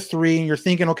 4-3. And you're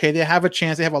thinking, okay, they have a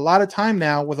chance. They have a lot of time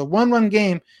now with a 1-run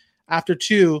game after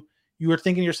 2. You were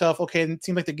thinking to yourself, okay, it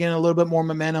seems like they're getting a little bit more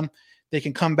momentum. They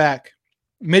can come back.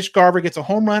 Mitch Garver gets a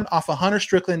home run off of Hunter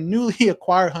Strickland, newly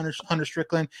acquired Hunter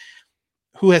Strickland,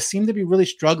 who has seemed to be really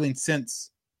struggling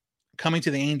since coming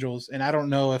to the Angels. And I don't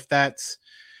know if that's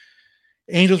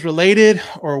Angels related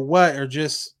or what, or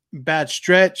just bad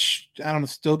stretch. I don't know,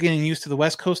 still getting used to the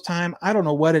West Coast time. I don't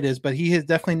know what it is, but he has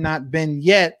definitely not been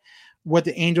yet what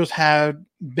the Angels have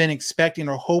been expecting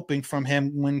or hoping from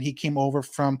him when he came over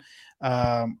from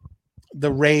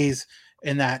the Rays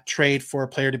in that trade for a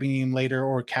player to be named later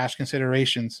or cash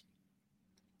considerations.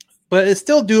 But it's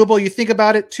still doable. You think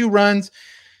about it, 2 runs,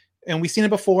 and we've seen it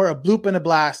before, a bloop and a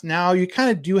blast. Now you kind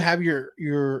of do have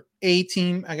your A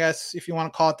team, I guess, if you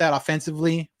want to call it that,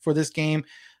 offensively for this game.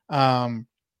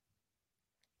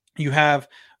 You have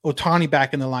Ohtani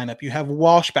back in the lineup. You have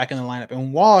Walsh back in the lineup.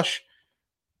 And Walsh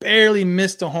barely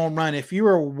missed a home run. If you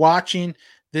were watching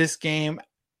this game,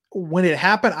 when it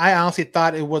happened, I honestly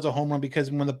thought it was a home run,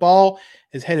 because when the ball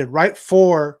is headed right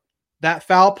for that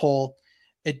foul pole,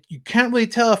 you can't really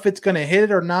tell if it's going to hit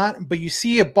it or not, but you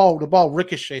see the ball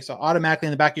ricochet. So automatically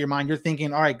in the back of your mind, you're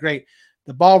thinking, all right, great.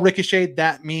 The ball ricocheted.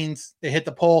 That means they hit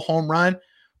the pole, home run.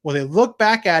 Well, they look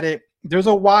back at it. There's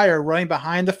a wire running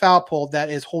behind the foul pole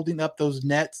that is holding up those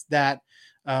nets that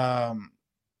are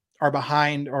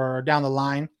behind or down the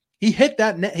line. He hit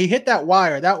that net. He hit that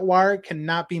wire. That wire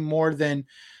cannot be more than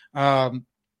like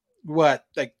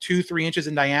 2-3 inches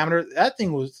in diameter. That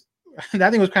thing was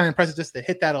kind of impressive just to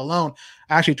hit that alone.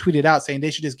 I actually tweeted out saying they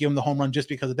should just give him the home run just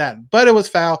because of that. But it was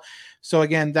foul. So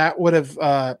again, that would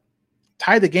have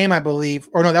tied the game, I believe.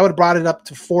 Or no, that would have brought it up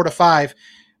to 4-5.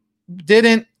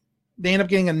 Didn't. They end up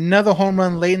getting another home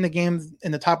run late in the game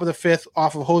in the top of the 5th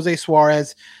off of Jose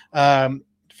Suarez.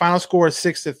 Final score is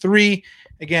 6-3.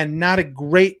 Again, not a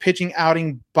great pitching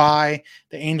outing by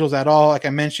the Angels at all. Like I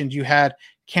mentioned, you had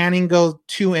Canning go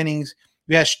 2 innings.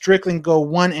 You had Strickland go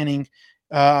 1 inning.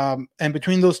 And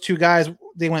between those 2 guys,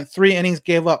 they went 3 innings,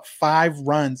 gave up 5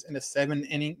 runs in a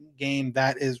 7-inning game.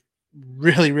 That is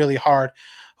really, really hard.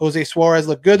 Jose Suarez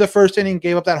looked good the first inning,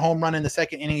 gave up that home run in the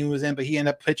second inning he was in, but he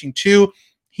ended up pitching 2.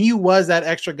 He was that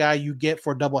extra guy you get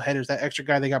for double headers, that extra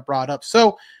guy they got brought up.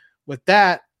 So with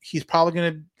that, he's probably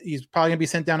gonna be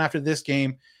sent down after this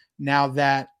game. Now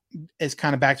that it's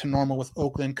kind of back to normal with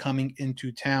Oakland coming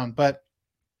into town. But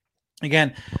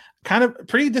again, kind of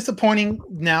pretty disappointing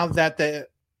now that the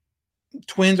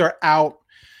Twins are out.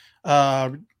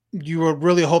 You would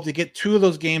really hope to get 2 of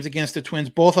those games against the Twins,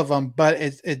 both of them, but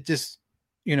it just,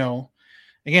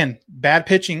 again, bad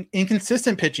pitching,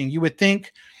 inconsistent pitching. You would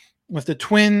think with the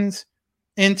Twins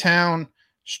in town,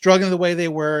 struggling the way they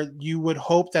were, you would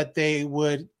hope that they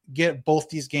would get both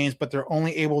these games, but they're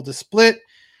only able to split.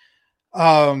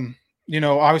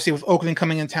 Obviously with Oakland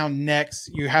coming in town next,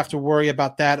 you have to worry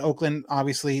about that. Oakland,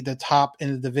 obviously the top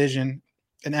in the division.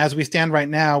 And as we stand right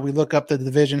now, we look up the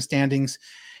division standings.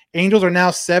 Angels are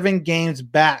now 7 games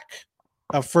back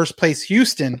of first place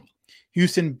Houston.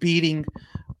 Houston beating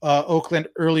Oakland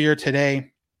earlier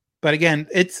today. But again,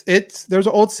 it's there's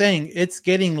an old saying, it's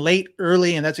getting late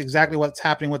early, and that's exactly what's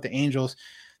happening with the Angels.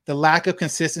 The lack of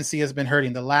consistency has been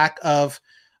hurting. The lack of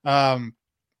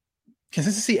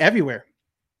consistency everywhere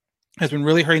has been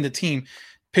really hurting the team.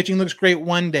 Pitching looks great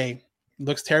one day,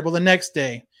 looks terrible the next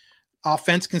day.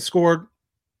 Offense can score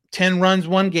 10 runs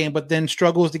one game, but then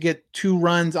struggles to get 2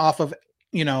 runs off of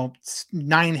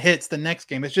 9 hits the next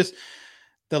game. It's just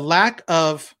the lack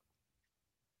of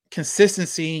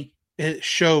consistency. It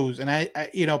shows, and I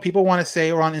people want to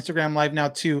say, or on Instagram Live now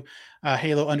too,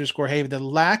 Halo_Have, the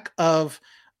lack of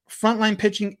frontline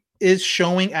pitching is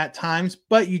showing at times,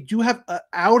 but you do have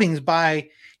outings by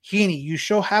Heaney. You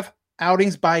have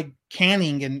outings by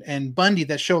Canning and Bundy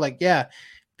that show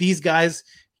these guys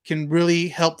can really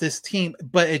help this team,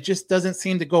 but it just doesn't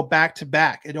seem to go back to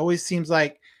back. It always seems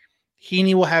like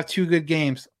Heaney will have 2 good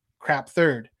games, crap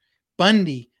third.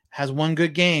 Bundy has 1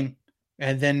 good game,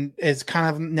 and then is kind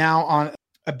of now on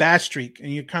a bad streak,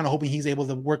 and you're kind of hoping he's able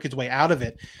to work his way out of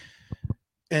it.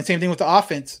 And same thing with the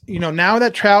offense. Now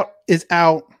that Trout is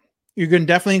out, you're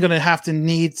definitely going to have to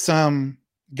need some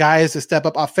guys to step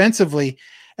up offensively.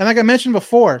 And like I mentioned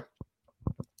before,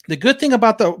 the good thing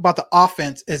about the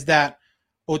offense is that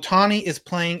Ohtani is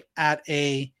playing at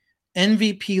a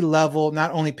MVP level,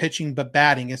 not only pitching but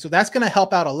batting. And so that's going to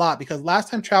help out a lot, because last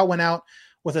time Trout went out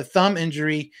with a thumb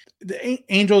injury, the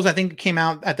Angels, I think, came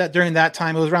out during that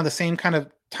time. It was around the same kind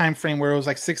of time frame where it was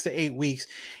 6 to 8 weeks.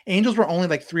 Angels were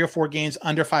only 3 or 4 games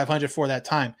under 500 for that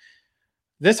time.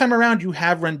 This time around, you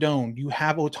have Rendon, you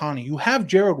have Ohtani, you have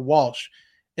Jared Walsh.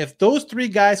 If those 3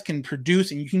 guys can produce,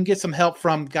 and you can get some help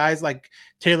from guys like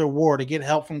Taylor Ward, to get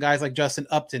help from guys like Justin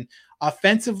Upton,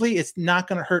 offensively, it's not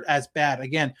going to hurt as bad.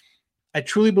 Again, I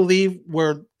truly believe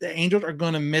where the Angels are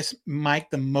going to miss Mike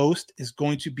the most is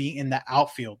going to be in the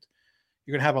outfield.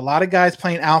 You're going to have a lot of guys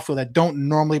playing outfield that don't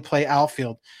normally play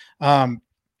outfield.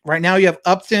 Right now, you have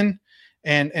Upton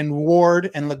and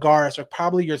Ward and Lagares are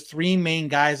probably your 3 main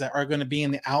guys that are going to be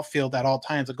in the outfield at all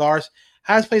times. Lagares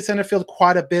has played center field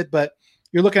quite a bit, but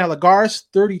you're looking at Lagares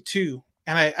 32.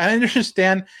 And I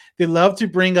understand they love to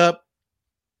bring up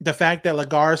the fact that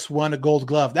Lagares won a Gold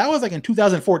Glove. That was in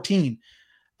 2014.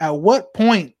 At what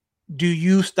point do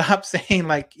you stop saying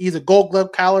he's a Gold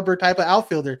Glove caliber type of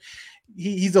outfielder?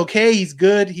 He's okay. He's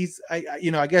good. He's,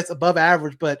 I guess above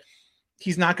average, but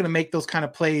he's not going to make those kind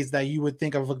of plays that you would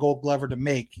think of a Gold Glover to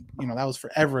make. That was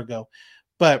forever ago.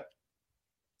 But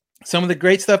some of the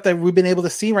great stuff that we've been able to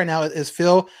see right now is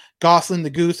Phil Gosselin, the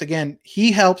Goose. Again,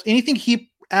 he helps. Anything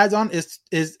he adds on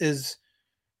is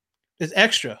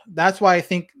extra. That's why I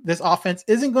think this offense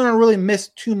isn't going to really miss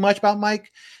too much about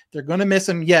Mike. They're going to miss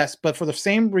him, yes, but for the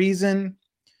same reason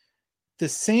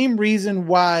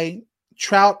why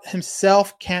Trout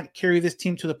himself can't carry this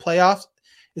team to the playoffs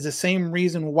is the same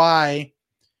reason why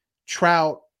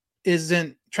Trout's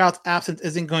absence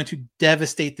isn't going to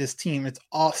devastate this team. It's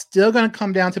all still going to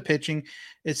come down to pitching.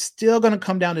 It's still going to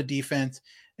come down to defense,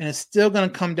 and it's still going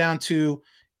to come down to,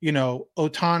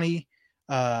 Ohtani,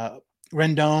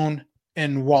 Rendon,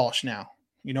 and Walsh now.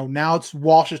 Now it's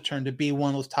Walsh's turn to be one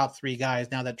of those top 3 guys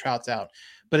now that Trout's out.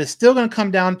 But it's still going to come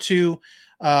down to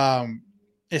obviously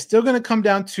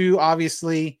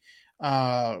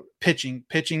pitching.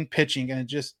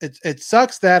 And it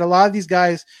sucks that a lot of these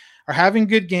guys are having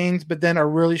good games, but then are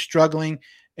really struggling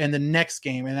in the next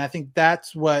game. And I think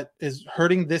that's what is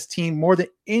hurting this team more than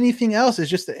anything else,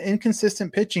 is just the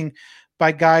inconsistent pitching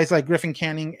by guys like Griffin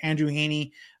Canning, Andrew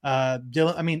Heaney,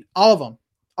 Dylan. I mean, all of them.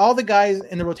 All the guys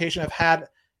in the rotation have had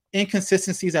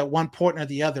inconsistencies at one point or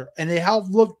the other, and they have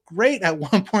looked great at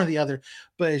one point or the other,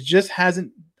 but it just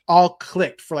hasn't all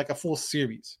clicked for a full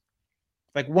series.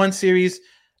 One series,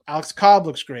 Alex Cobb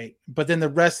looks great, but then the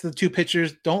rest of the 2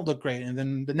 pitchers don't look great. And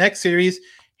then the next series,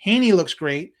 Heaney looks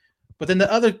great, but then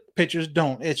the other pitchers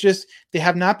don't. It's just they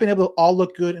have not been able to all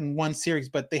look good in one series,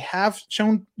 but they have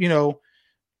shown,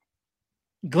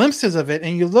 glimpses of it.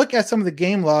 And you look at some of the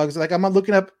game logs, I'm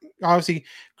looking up, obviously,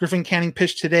 Griffin Canning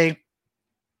pitched today.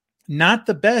 Not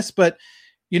the best, but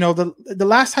the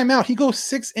last time out, he goes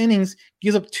 6 innings,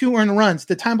 gives up 2 earned runs.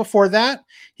 The time before that,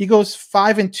 he goes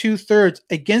 5 2/3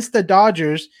 against the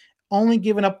Dodgers, only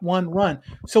giving up 1 run.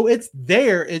 So it's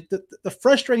there. The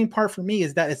frustrating part for me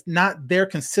is that it's not there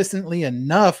consistently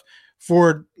enough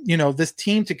for this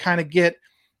team to kind of get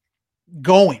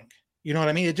going. You know what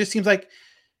I mean? It just seems like,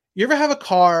 you ever have a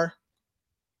car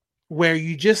where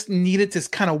you just need it to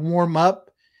kind of warm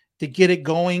up to get it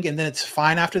going, and then it's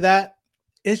fine after that.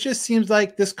 It just seems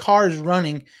like this car is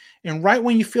running, and right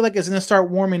when you feel like it's going to start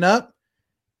warming up,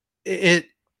 it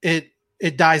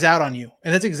dies out on you.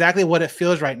 And that's exactly what it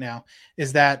feels right now,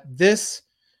 is that this,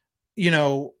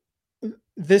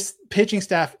 this pitching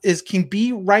staff can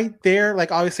be right there.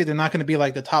 Like, obviously they're not going to be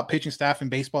like the top pitching staff in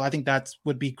baseball. I think that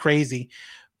would be crazy,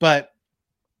 but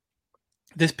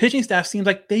this pitching staff seems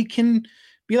like they can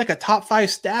be like a top 5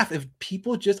 staff if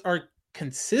people just are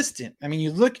consistent. I mean,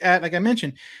 you look at, like I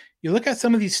mentioned, you look at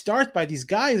some of these starts by these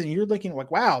guys and you're looking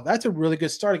like, wow, that's a really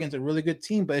good start against a really good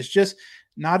team, but it's just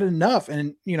not enough.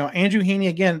 And, Andrew Heaney,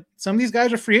 again, some of these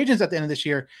guys are free agents at the end of this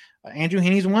year. Andrew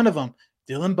Heaney's one of them.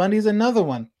 Dylan Bundy's another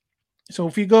one. So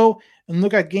if you go and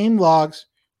look at game logs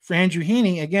for Andrew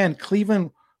Heaney, again,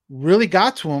 Cleveland really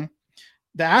got to him.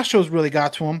 The Astros really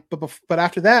got to him. But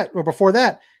after that, or before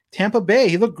that, Tampa Bay,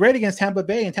 he looked great against Tampa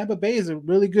Bay, and Tampa Bay is a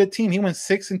really good team. He went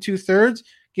 6 2/3,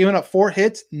 giving up 4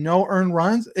 hits, no earned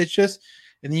runs. It's just,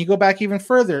 and then you go back even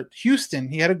further. Houston,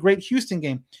 he had a great Houston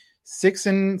game, 6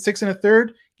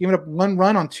 1/3, giving up 1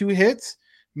 run on 2 hits.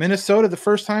 Minnesota, the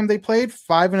first time they played,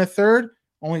 5 1/3,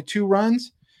 only 2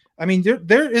 runs. I mean,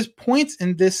 there is points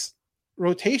in this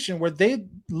rotation where they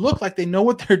look like they know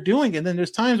what they're doing, and then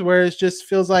there's times where it just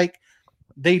feels like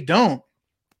they don't.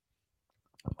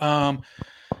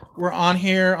 We're on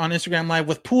here on Instagram Live.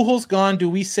 With Pujols gone, do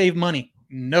we save money?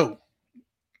 No.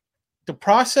 The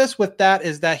process with that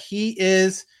is that he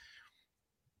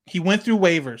went through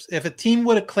waivers. If a team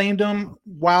would have claimed him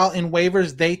while in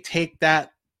waivers, they take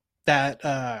that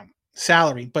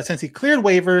salary. But since he cleared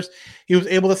waivers, he was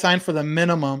able to sign for the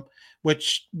minimum,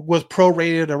 which was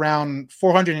prorated around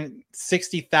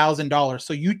 $460,000.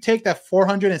 So you take that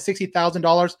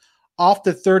 $460,000 off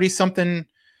the 30-something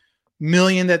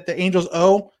million that the Angels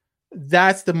owe,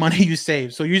 that's the money you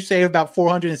save. So you save about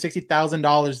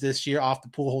 $460,000 this year off the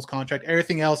Pujols contract.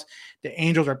 Everything else the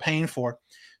Angels are paying for.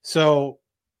 So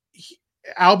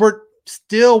Albert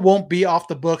still won't be off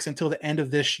the books until the end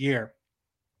of this year,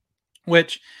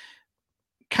 which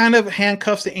kind of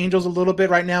handcuffs the Angels a little bit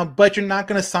right now, but you're not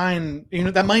going to sign,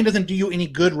 that money doesn't do you any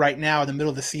good right now in the middle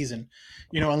of the season,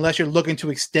 unless you're looking to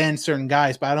extend certain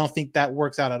guys, but I don't think that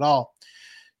works out at all.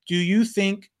 Do you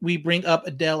think we bring up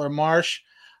Adell or Marsh?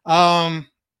 Adell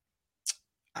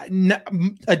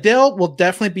will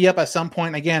definitely be up at some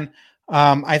point. Again,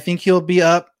 I think he'll be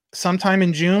up sometime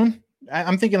in June.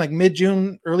 I'm thinking like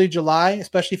mid-June, early July,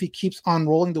 especially if he keeps on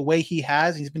rolling the way he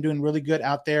has. He's been doing really good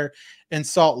out there in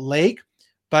Salt Lake,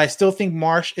 but I still think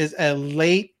Marsh is a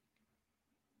late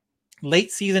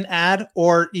season ad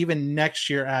or even next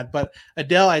year ad. But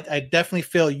Adell, I definitely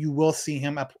feel you will see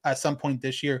him at some point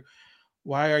this year.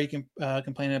 Why are you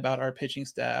complaining about our pitching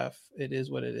staff? It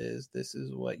is what it is. This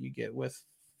is what you get with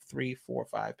 3, 4,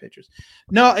 5 pitchers.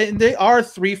 No, and they are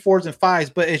 3, 4s, and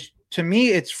 5s, but to me,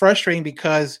 it's frustrating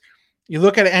because you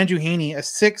look at Andrew Heaney, a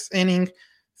 6-inning,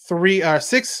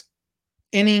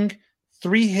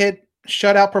 3-hit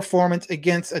shutout performance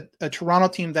against a Toronto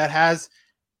team that has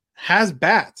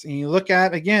bats. And you look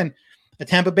at, again, a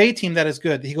Tampa Bay team that is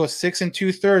good. He goes 6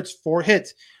 2/3, 4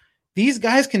 hits. These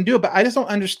guys can do it, but I just don't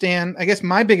understand. I guess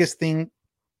my biggest thing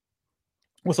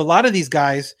with a lot of these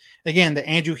guys, again, the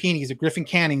Andrew Heaneys, the Griffin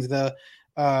Cannings, the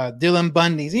Dylan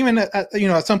Bundys, even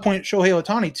at some point Shohei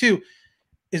Ohtani too,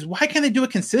 is why can't they do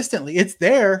it consistently? It's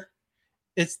there.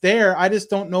 I just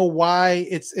don't know why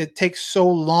it takes so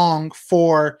long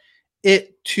for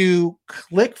it to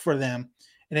click for them.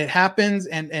 And it happens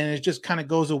and it just kind of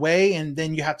goes away, and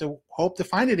then you have to hope to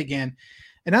find it again.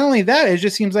 And not only that, it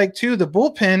just seems like too, the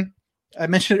bullpen, I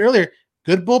mentioned it earlier,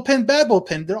 good bullpen, bad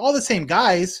bullpen. They're all the same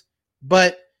guys,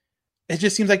 but it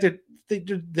just seems like they're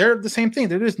the same thing.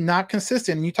 They're just not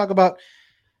consistent. And you talk about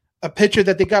a pitcher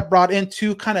that they got brought in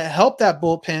to kind of help that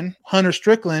bullpen, Hunter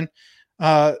Strickland,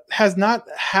 has not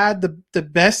had the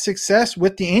best success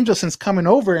with the Angels since coming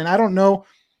over. And I don't know,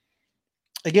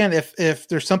 again, if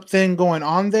there's something going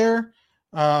on there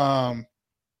or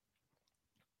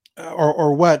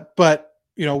what, but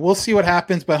we'll see what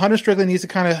happens, but Hunter Strickland needs to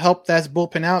kind of help that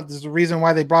bullpen out. There's a reason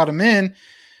why they brought him in,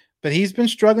 but he's been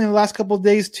struggling the last couple of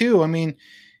days too. I mean,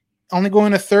 only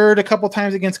going to third a couple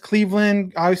times against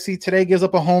Cleveland. Obviously today gives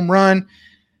up a home run.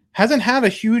 Hasn't had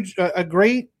a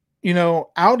great,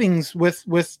 outings with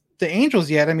the Angels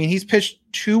yet. I mean, he's pitched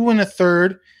 2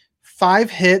 1/3, 5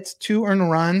 hits, 2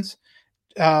 earned runs.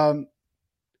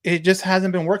 It just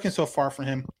hasn't been working so far for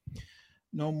him.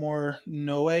 No more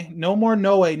Noe.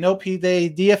 Nope. They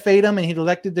DFA'd him and he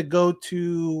elected to go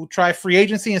to try free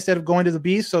agency instead of going to the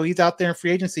Bees. So he's out there in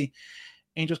free agency.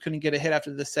 Angels couldn't get a hit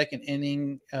after the second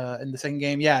inning in the second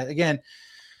game. Yeah, again,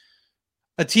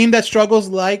 a team that struggles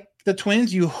like the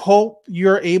Twins, you hope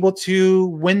you're able to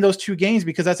win those 2 games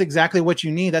because that's exactly what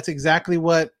you need. That's exactly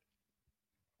what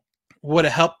would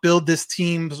help build this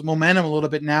team's momentum a little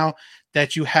bit now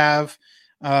that you have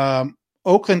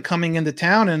Oakland coming into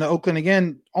town, and Oakland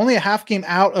again only a half game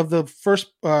out of the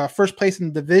first place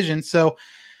in the division. So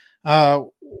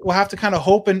we'll have to kind of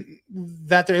hope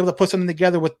that they're able to put something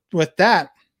together with that.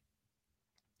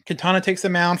 Quintana takes the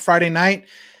mound Friday night.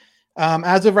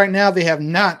 As of right now, they have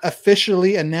not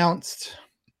officially announced,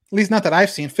 at least not that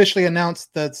I've seen, officially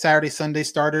announced the Saturday, Sunday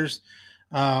starters.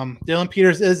 Dylan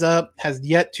Peters is up, has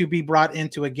yet to be brought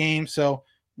into a game, so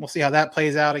we'll see how that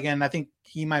plays out. Again, I think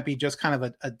he might be just kind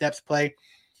of a depth play.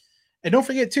 And don't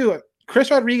forget, too, Chris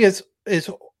Rodriguez is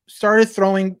started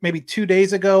throwing maybe 2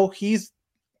 days ago. He's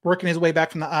working his way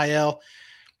back from the IL.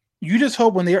 You just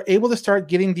hope when they're able to start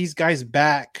getting these guys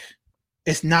back,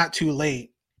 it's not too late.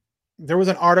 There was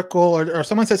an article or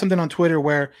someone said something on Twitter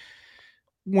where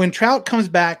when Trout comes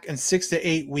back in 6 to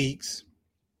 8 weeks,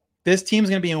 this team's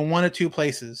going to be in 1 or 2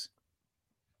 places,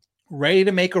 ready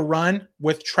to make a run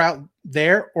with Trout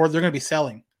there, or they're going to be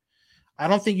selling. I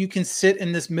don't think you can sit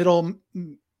in this middle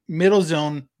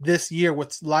zone this year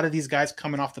with a lot of these guys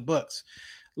coming off the books,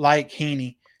 like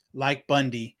Heaney, like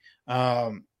Bundy.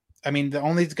 I mean, the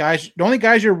only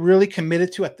guys you're really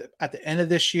committed to at the end of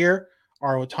this year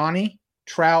are Ohtani,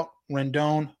 Trout,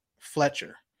 Rendon,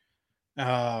 Fletcher.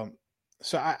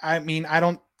 So I mean, I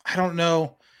don't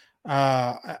know.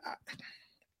 I'm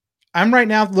right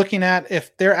now looking at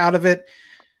if they're out of it,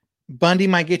 Bundy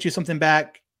might get you something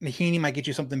back. Heaney might get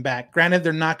you something back. Granted,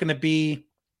 they're not going to be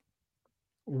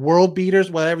world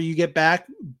beaters, whatever you get back,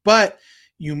 but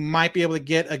you might be able to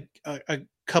get a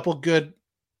couple good,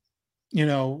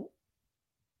 not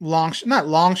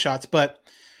long shots, but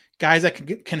guys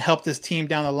that can help this team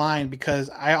down the line, because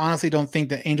I honestly don't think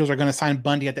the Angels are going to sign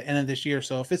Bundy at the end of this year.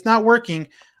 So if it's not working,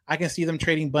 I can see them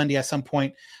trading Bundy at some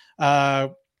point. Ty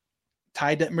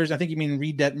Detmers, I think you mean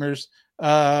Reed Detmers.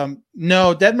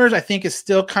 No, Detmers I think is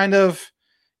still kind of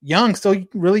young, still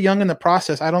really young in the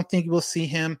process. I don't think we'll see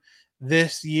him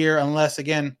this year unless,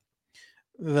 again,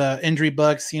 the injury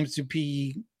bug seems to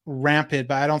be rampant,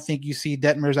 but I don't think you see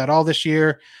Detmers at all this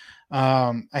year.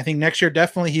 I think next year,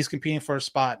 definitely he's competing for a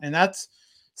spot. And that's,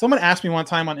 someone asked me one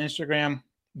time on Instagram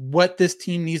what this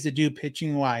team needs to do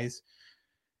pitching wise.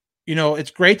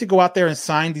 It's great to go out there and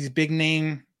sign these big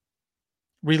name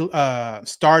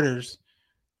starters,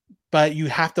 but you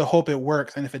have to hope it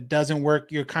works. And if it doesn't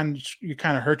work, you kind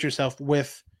of hurt yourself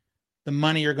with the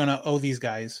money you're going to owe these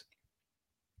guys.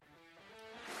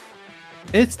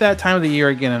 It's that time of the year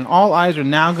again, and all eyes are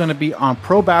now going to be on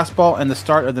pro basketball and the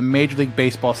start of the Major League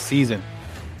Baseball season.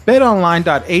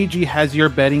 BetOnline.ag has your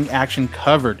betting action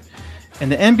covered. In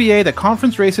the NBA, the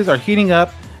conference races are heating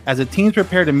up as the teams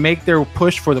prepare to make their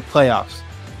push for the playoffs.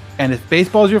 And if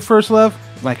baseball is your first love,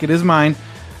 like it is mine,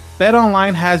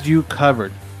 BetOnline has you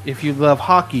covered. If you love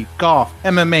hockey, golf,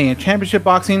 MMA, and championship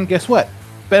boxing, guess what?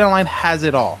 BetOnline has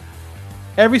it all.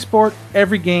 Every sport,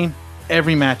 every game,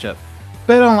 every matchup.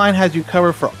 BetOnline has you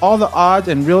covered for all the odds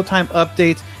and real-time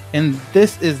updates, and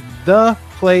this is the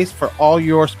place for all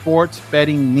your sports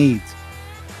betting needs.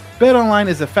 BetOnline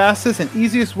is the fastest and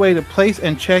easiest way to place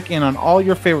and check in on all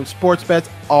your favorite sports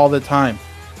bets all the time.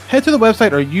 Head to the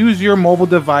website or use your mobile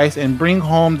device and bring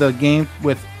home the game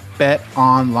with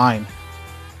BetOnline.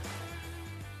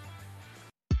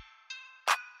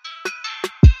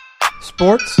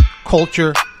 Sports,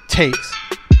 culture, takes.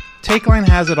 Takeline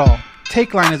has it all.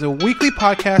 Takeline is a weekly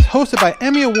podcast hosted by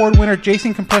Emmy Award winner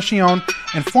Jason Compression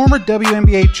and former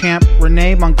WNBA champ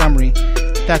Renee Montgomery.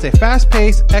 That's a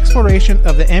fast-paced exploration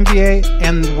of the NBA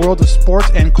and the world of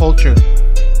sports and culture.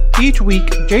 Each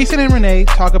week, Jason and Renee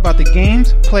talk about the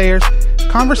games, players,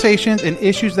 conversations, and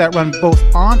issues that run both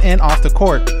on and off the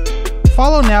court.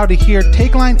 Follow now to hear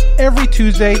Takeline every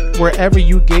Tuesday wherever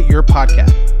you get your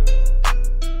podcast.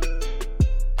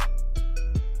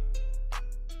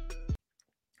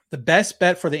 The best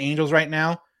bet for the Angels right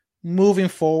now, moving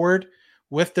forward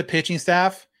with the pitching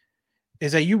staff,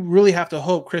 is that you really have to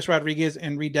hope Chris Rodriguez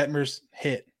and Reed Detmers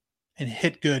hit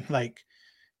good. Like,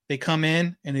 they come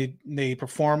in and they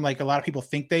perform like a lot of people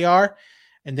think they are,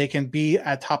 and they can be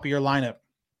at top of your lineup.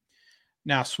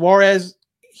 Now, Suarez,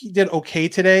 he did okay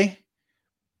today,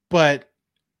 but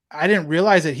I didn't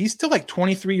realize that he's still like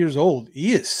 23 years old.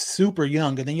 He is super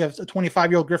young. And then you have a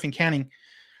 25-year-old Griffin Canning.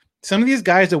 Some of these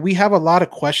guys that we have a lot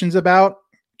of questions about,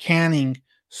 Canning,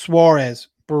 Suarez,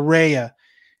 Barrea,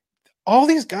 all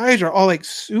these guys are all like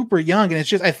super young. And it's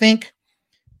just, I think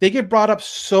they get brought up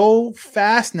so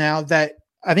fast now that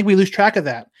I think we lose track of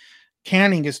that.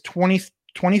 Canning is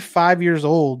 25 years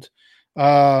old.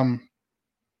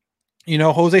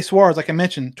 Jose Suarez, like I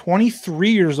mentioned,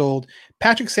 23 years old.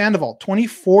 Patrick Sandoval,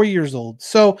 24 years old.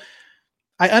 So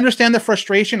I understand the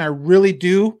frustration. I really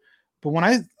do. But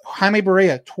Jaime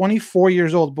Barea, 24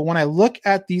 years old. But when I look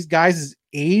at these guys'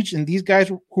 age and these guys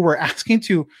who are asking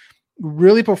to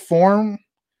really perform,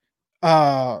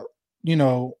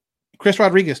 Chris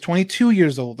Rodriguez, 22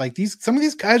 years old. Like some of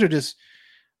these guys are just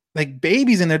like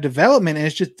babies in their development. And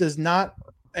it just does not,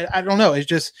 I don't know. It's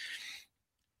just,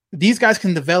 these guys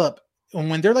can develop. And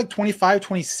when they're like 25,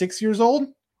 26 years old,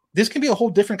 this can be a whole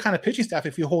different kind of pitching staff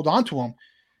if you hold on to them.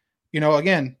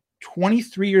 Again,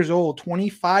 23 years old,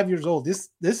 25 years old.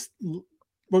 This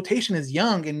rotation is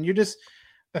young, and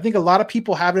I think a lot of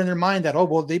people have it in their mind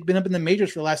that, they've been up in the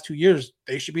majors for the last 2 years.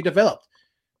 They should be developed.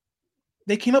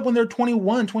 They came up when they're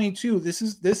 21, 22. This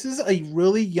is a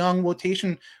really young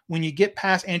rotation when you get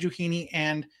past Andrew Heaney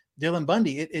and Dylan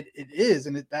Bundy. It is.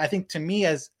 And I think to me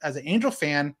as an Angel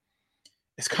fan,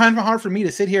 it's kind of hard for me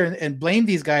to sit here and blame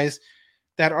these guys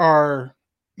that are,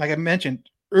 like I mentioned,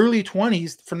 early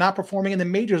 20s for not performing in the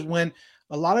majors when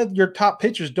a lot of your top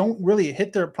pitchers don't really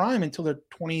hit their prime until they're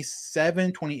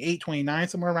 27, 28, 29,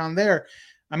 somewhere around there.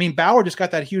 I mean, Bauer just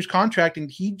got that huge contract,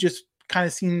 and he just kind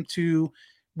of seemed to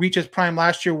reach his prime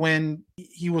last year when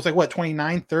he was like,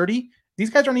 29, 30? These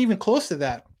guys aren't even close to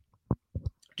that.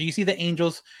 Do you see the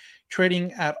Angels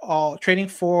trading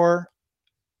for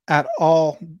at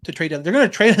all to trade? They're going to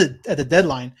trade at the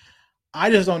deadline. I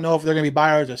just don't know if they're going to be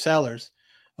buyers or sellers.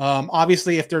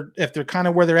 Obviously, if they're kind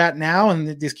of where they're at now and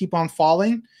they just keep on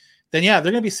falling, then yeah,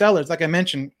 they're going to be sellers. Like I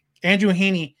mentioned, Andrew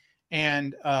Heaney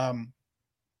and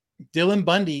Dylan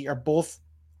Bundy are both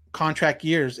contract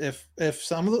years. If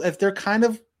they're kind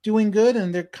of doing good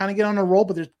and they're kind of getting on a roll,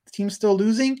 but their team's still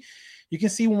losing, you can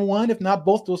see one, if not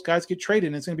both, those guys get traded.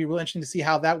 And it's going to be really interesting to see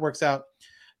how that works out.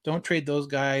 Don't trade those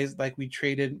guys like we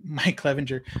traded Mike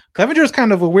Clevinger. Clevinger is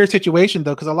kind of a weird situation,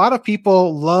 though, because a lot of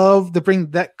people love to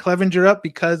bring that Clevinger up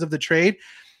because of the trade.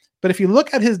 But if you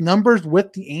look at his numbers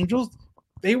with the Angels,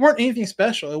 they weren't anything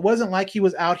special. It wasn't like he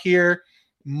was out here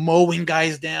mowing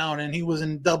guys down and he was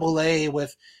in Double-A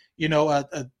with,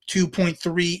 a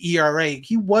 2.3 ERA.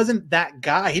 He wasn't that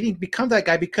guy. He didn't become that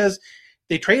guy because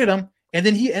they traded him. And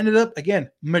then he ended up, again,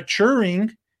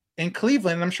 maturing in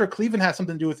Cleveland. And I'm sure Cleveland has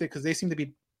something to do with it because they seem to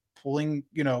be pulling,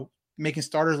 making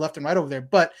starters left and right over there.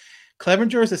 But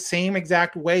Clevinger is the same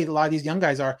exact way a lot of these young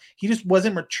guys are. He just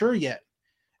wasn't mature yet.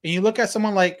 And you look at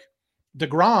someone like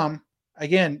DeGrom,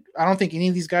 again, I don't think any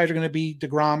of these guys are going to be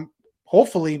DeGrom,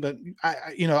 hopefully, but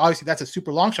obviously that's a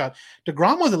super long shot.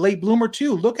 DeGrom was a late bloomer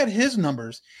too. Look at his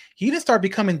numbers. He didn't start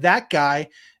becoming that guy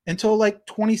until like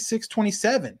 26,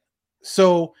 27.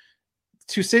 So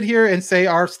to sit here and say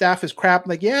our staff is crap,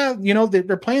 like, yeah,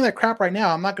 they're playing that crap right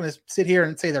now. I'm not going to sit here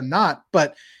and say they're not,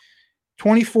 but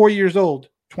 24 years old,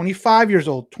 25 years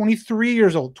old, 23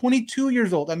 years old, 22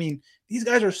 years old. I mean, these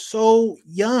guys are so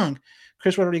young.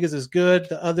 Chris Rodriguez is good.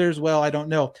 The others, well, I don't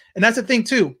know. And that's the thing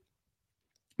too,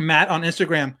 Matt on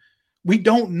Instagram, we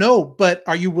don't know, but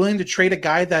are you willing to trade a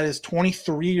guy that is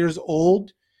 23 years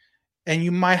old and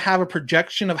you might have a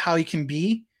projection of how he can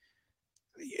be?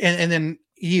 And then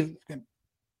he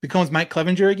becomes Mike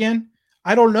Clevinger again?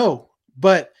 I don't know.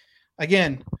 But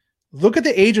again, look at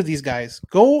the age of these guys.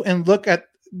 Go and look at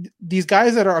these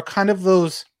guys that are kind of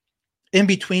those in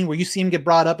between where you see them get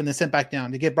brought up and then sent back down.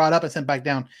 They get brought up and sent back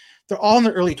down. They're all in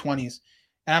their early 20s.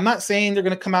 And I'm not saying they're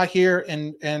going to come out here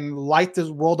and light this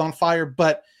world on fire,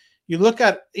 but you look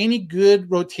at any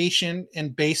good rotation in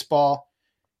baseball,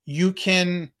 you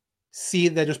can see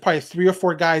that there's probably 3 or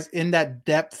 4 guys in that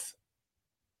depth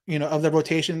of the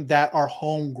rotation that are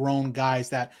homegrown guys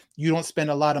that you don't spend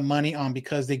a lot of money on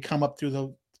because they come up through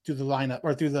the lineup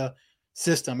or through the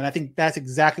system. And I think that's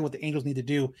exactly what the Angels need to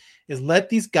do is let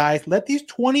these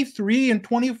 23 and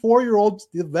 24-year-olds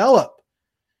develop.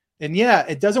 And yeah,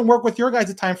 it doesn't work with your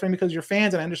guys' time frame because you're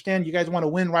fans, and I understand you guys want to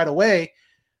win right away.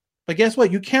 But guess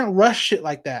what? You can't rush shit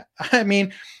like that. I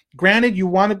mean, granted, you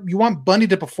want Bundy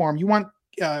to perform, you want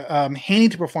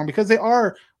Heaney to perform because they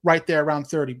are right there around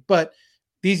 30. But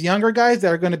these younger guys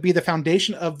that are going to be the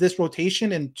foundation of this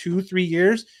rotation in 2-3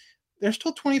 years, they're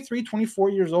still 23, 24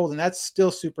 years old, and that's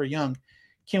still super young.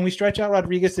 Can we stretch out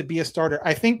Rodriguez to be a starter?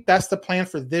 I think that's the plan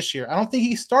for this year. I don't think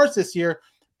he starts this year,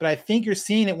 but I think you're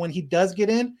seeing it when he does get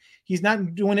in. He's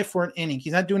not doing it for an inning.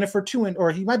 He's not doing it for 2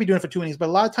 or he might be doing it for 2 innings, but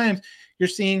a lot of times you're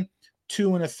seeing 2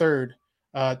 1/3,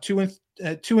 2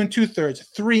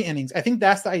 2/2, 3 innings. I think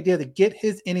that's the idea, to get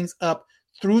his innings up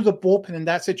through the bullpen in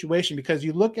that situation, because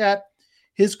you look at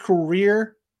his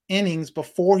career innings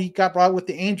before he got brought with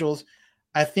the Angels,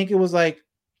 I think it was like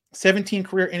 17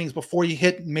 career innings before he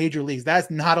hit major leagues.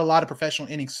 That's not a lot of professional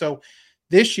innings. So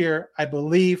this year, I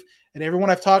believe and everyone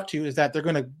I've talked to is that they're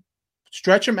going to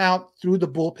stretch him out through the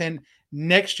bullpen.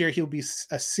 Next year, he'll be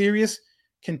a serious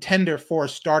contender for a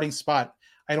starting spot.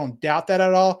 I don't doubt that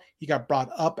at all. He got brought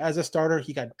up as a starter.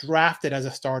 He got drafted as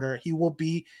a starter. He will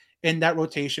be in that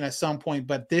rotation at some point.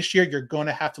 But this year, you're going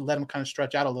to have to let him kind of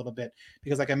stretch out a little bit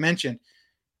because, like I mentioned,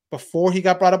 before he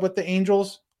got brought up with the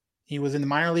Angels, he was in the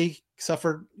minor league,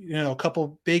 suffered a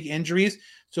couple big injuries.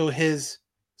 So his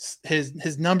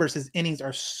numbers, his innings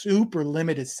are super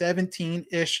limited,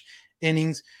 17-ish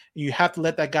innings. You have to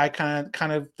let that guy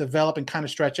kind of develop and kind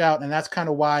of stretch out. And that's kind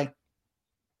of why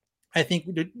I think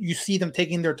you see them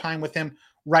taking their time with him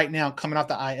right now, coming off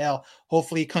the IL.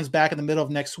 Hopefully he comes back in the middle of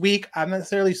next week. I'm not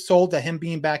necessarily sold that him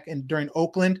being back during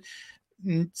Oakland,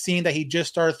 seeing that he just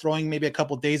started throwing maybe a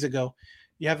couple days ago.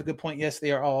 You have a good point. Yes,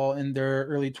 they are all in their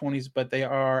early 20s, but they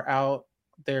are out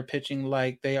there pitching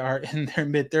like they are in their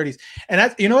mid 30s. And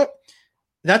that's, you know what?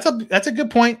 That's a good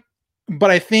point.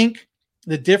 But I think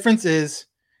the difference is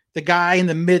the guy in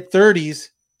the mid 30s,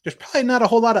 there's probably not a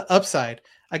whole lot of upside.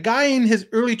 A guy in his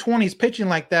early 20s pitching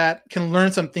like that can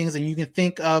learn some things, and you can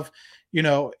think of,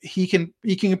 he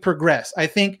can progress. I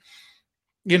think,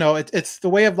 it's the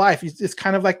way of life. It's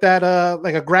kind of like that,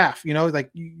 like a graph,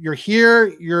 like you're here,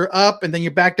 you're up, and then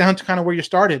you're back down to kind of where you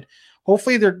started.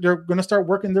 Hopefully they're going to start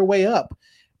working their way up.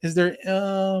 Is there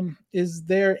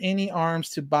any arms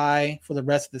to buy for the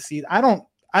rest of the season? I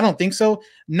don't think so.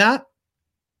 Not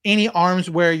any arms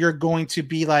where you're going to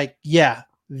be like, yeah,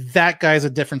 that guy's a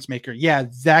difference maker. Yeah,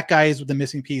 that guy is the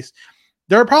missing piece.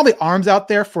 There are probably arms out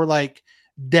there for like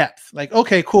depth. Like,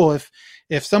 okay, cool.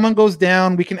 If someone goes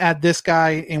down, we can add this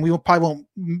guy and we probably won't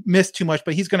miss too much,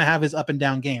 but he's going to have his up and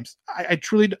down games. I'm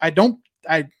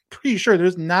pretty sure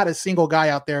there's not a single guy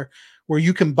out there where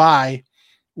you can buy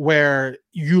where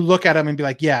you look at him and be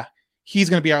like, yeah, he's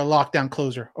going to be our lockdown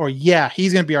closer, or yeah,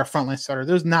 he's going to be our frontline starter.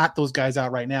 There's not those guys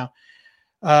out right now.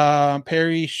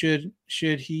 Perry, should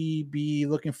he be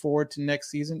looking forward to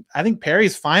next season? I think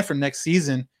Perry's fine for next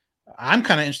season. I'm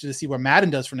kind of interested to see what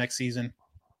Madden does for next season.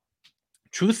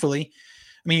 Truthfully,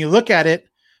 I mean, you look at it,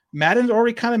 Madden's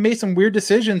already kind of made some weird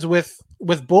decisions with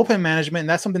bullpen management, and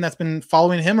that's something that's been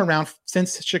following him around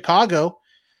since Chicago.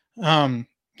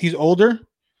 He's older,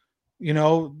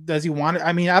 does he want it?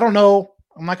 I mean, I don't know.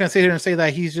 I'm not going to sit here and say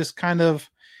that he's just kind of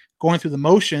going through the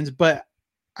motions, but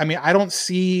I mean, I don't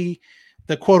see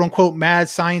the quote unquote mad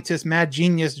scientist, mad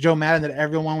genius Joe Madden that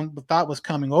everyone thought was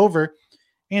coming over.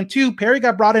 And two, Perry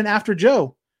got brought in after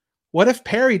Joe. What if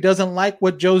Perry doesn't like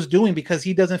what Joe's doing because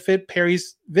he doesn't fit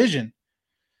Perry's vision?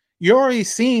 You're already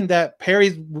seeing that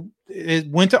Perry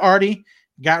went to Artie,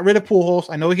 got rid of Pujols.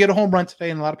 I know he hit a home run today,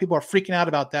 and a lot of people are freaking out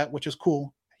about that, which is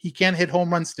cool. He can hit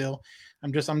home runs still.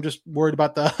 I'm just worried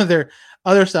about the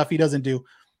other stuff he doesn't do.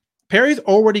 Perry's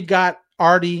already got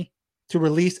Artie to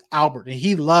release Albert, and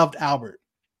he loved Albert.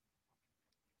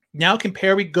 Now can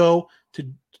Perry go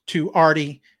to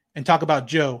Artie and talk about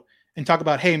Joe and talk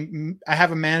about, hey, I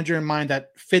have a manager in mind that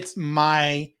fits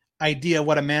my idea of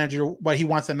what he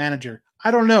wants a manager. I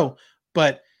don't know,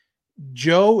 but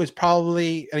Joe is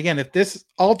probably, again, if this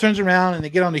all turns around and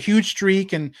they get on a huge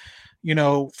streak and,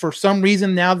 for some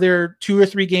reason now they're 2 or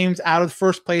 3 games out of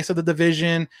first place of the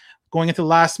division going into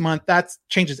last month, that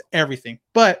changes everything.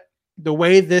 But the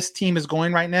way this team is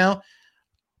going right now,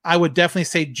 I would definitely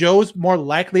say Joe's more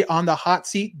likely on the hot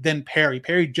seat than Perry.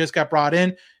 Perry just got brought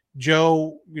in.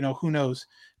 Joe, who knows?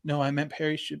 No, I meant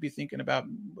Perry should be thinking about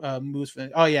moves.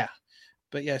 Oh, yeah.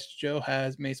 But yes, Joe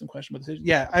has made some questionable decisions.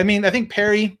 Yeah, I mean, I think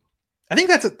Perry,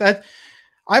 that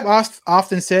I've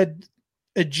often said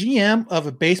a GM of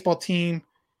a baseball team,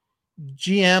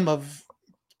 GM of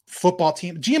football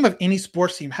team, GM of any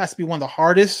sports team has to be one of the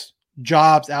hardest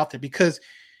jobs out there because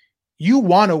you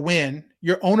want to win.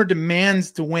 Your owner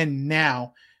demands to win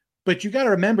now, but you got to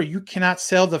remember you cannot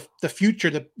sell the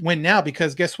future to win now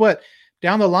because guess what?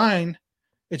 Down the line,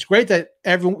 it's great that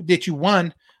you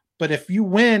won, but if you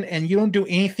win and you don't do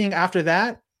anything after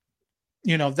that,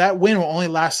 that win will only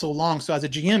last so long. So as a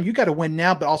GM, you got to win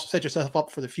now, but also set yourself up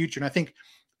for the future. And I think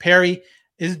Perry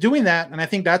is doing that. And I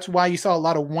think that's why you saw a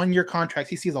lot of 1-year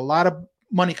contracts. He sees a lot of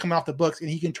money coming off the books and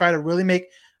he can try to really make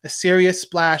a serious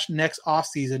splash next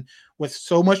offseason with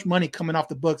so much money coming off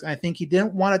the books. And I think he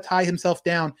didn't want to tie himself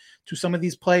down to some of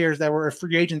these players that were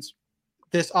free agents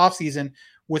this offseason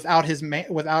without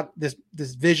this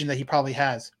vision that he probably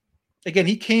has. Again,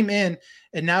 he came in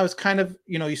and now it's kind of,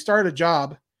 you started a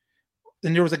job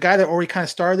and there was a guy that already kind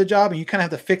of started the job and you kind of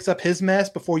have to fix up his mess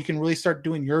before you can really start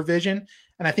doing your vision.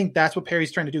 And I think that's what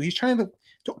Perry's trying to do. He's trying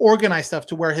to organize stuff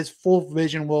to where his full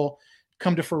vision will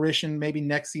come to fruition maybe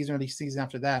next season or the season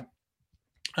after that.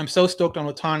 I'm so stoked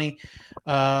on Ohtani.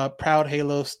 Proud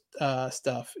Halo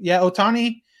stuff. Yeah,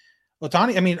 Ohtani.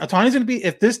 I mean, Ohtani's going to be,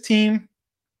 if this team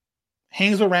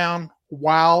hangs around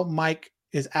while Mike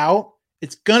is out,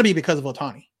 it's going to be because of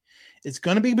Ohtani. It's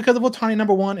going to be because of Ohtani,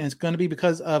 number one, and it's going to be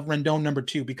because of Rendon, number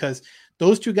two, because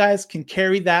those two guys can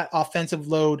carry that offensive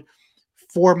load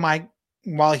for Mike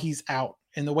while he's out.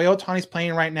 And the way Ohtani's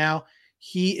playing right now,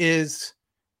 he is,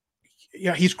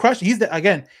 he's crushed. He is the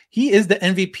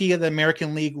MVP of the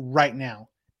American League right now.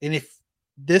 And if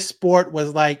this sport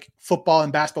was like football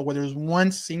and basketball, where there's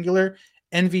one singular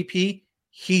MVP,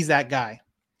 he's that guy.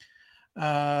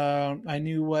 I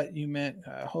knew what you meant.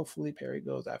 Hopefully Perry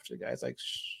goes after the guys like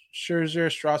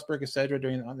Scherzer, Strasburg, etc.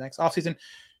 during the next offseason.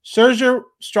 Scherzer,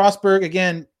 Strasburg,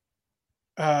 again,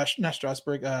 not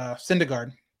Strasburg,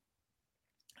 Syndergaard.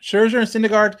 Scherzer and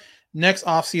Syndergaard next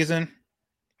offseason.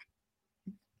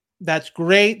 That's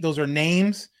great. Those are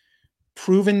names,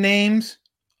 proven names,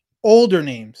 older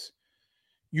names.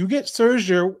 You get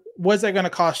Scherzer, what's that going to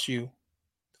cost you?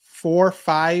 4,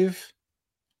 5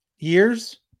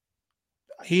 years?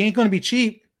 He ain't going to be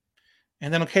cheap.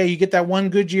 And then, okay, you get that one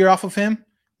good year off of him,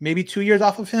 maybe 2 years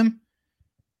off of him.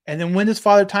 And then when does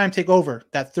Father Time take over?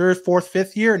 That 3rd, 4th,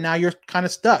 5th year, now you're kind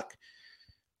of stuck.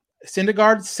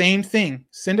 Syndergaard, same thing.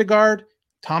 Syndergaard,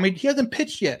 Tommy, he hasn't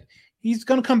pitched yet. He's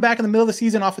going to come back in the middle of the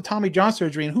season off of Tommy John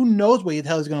surgery, and who knows what the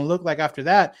hell he's going to look like after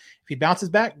that. If he bounces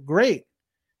back, great.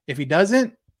 If he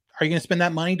doesn't, are you going to spend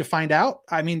that money to find out?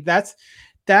 I mean, that's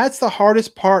the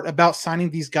hardest part about signing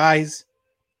these guys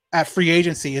at free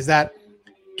agency, is that,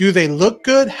 do they look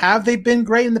good? Have they been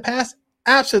great in the past?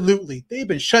 Absolutely. They've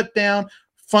been shut down,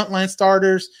 frontline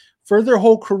starters for their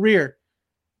whole career.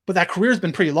 But that career has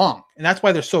been pretty long, and that's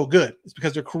why they're so good. It's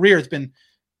because their career has been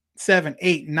 7,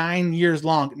 8, 9 years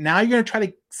long. Now you're going to try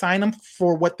to sign them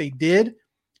for what they did,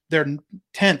 their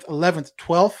 10th, 11th,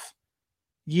 12th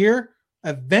year.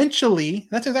 Eventually,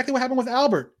 that's exactly what happened with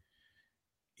Albert.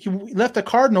 He left the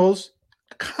Cardinals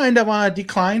kind of on a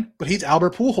decline, but he's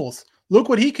Albert Pujols. Look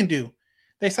what he can do.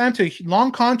 They signed him to a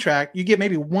long contract. You get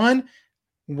maybe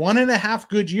 1.5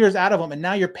 good years out of him, and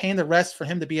now you're paying the rest for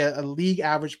him to be a league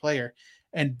average player.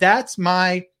 And that's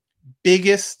my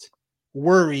biggest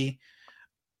worry.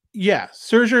 Yeah,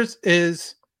 Scherzer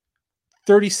is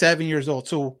 37 years old.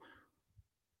 So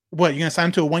what, you're going to sign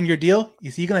him to a 1-year deal?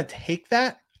 Is he going to take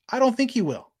that? I don't think he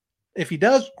will. If he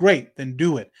does, great, then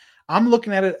do it. I'm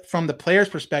looking at it from the player's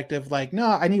perspective, like, no,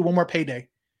 I need one more payday.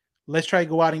 Let's try to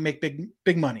go out and make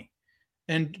big money.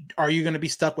 And are you going to be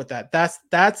stuck with that?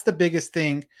 That's the biggest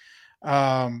thing.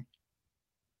 I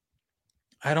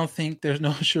don't think there's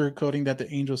no sugarcoating that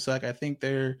the Angels suck. I think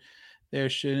there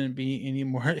shouldn't be any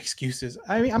more excuses.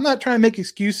 I mean, I'm not trying to make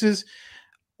excuses.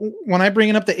 When I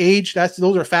bring up the age,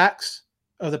 those are facts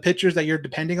of the pitchers that you're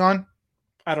depending on.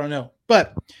 I don't know,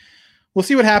 but we'll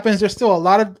see what happens. There's still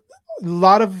a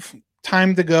lot of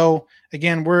time to go.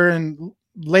 Again, we're in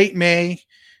late May.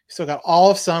 Still got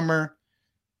all of summer.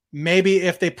 Maybe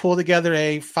if they pull together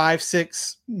a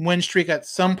 5-6 win streak at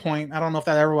some point, I don't know if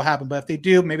that ever will happen, but if they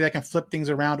do, maybe they can flip things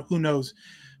around. Who knows?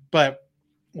 But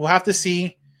we'll have to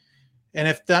see. And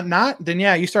if that not, then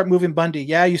yeah, you start moving Bundy.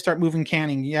 Yeah, you start moving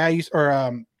Canning. Yeah,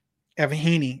 Evan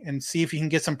Heaney, and see if you can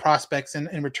get some prospects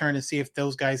in return and see if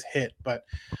those guys hit. But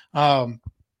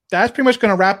that's pretty much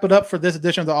going to wrap it up for this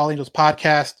edition of the All Angels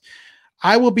podcast.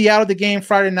 I will be out of the game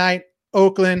Friday night.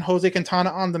 Oakland, Jose Quintana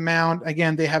on the mound.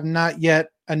 Again, they have not yet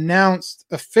announced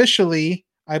officially,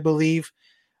 I believe,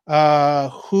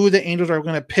 who the Angels are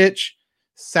going to pitch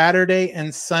Saturday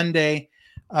and Sunday.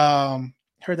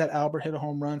 Heard that Albert hit a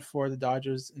home run for the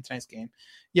Dodgers in tonight's game.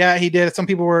 Yeah, he did. Some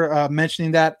people were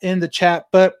mentioning that in the chat.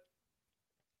 But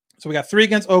so we got 3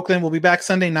 against Oakland. We'll be back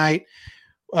Sunday night.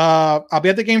 I'll be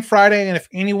at the game Friday, and if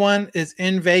anyone is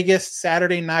in Vegas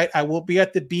Saturday night, I will be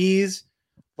at the Bees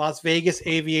Las Vegas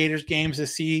Aviators games to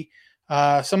see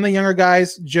some of the younger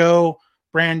guys, Joe,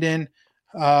 Brandon.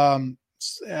 I'm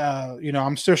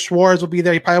sure Schwartz will be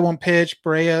there. He probably won't pitch.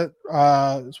 Berea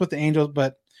is with the Angels,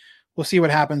 but we'll see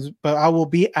what happens. But I will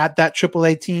be at that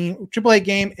AAA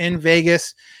game in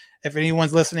Vegas. If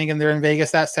anyone's listening and they're in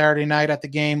Vegas that Saturday night at the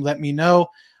game, let me know.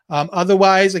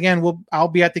 Otherwise, again, I'll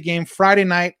be at the game Friday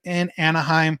night in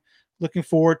Anaheim. Looking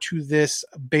forward to this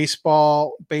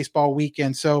baseball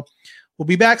weekend. So we'll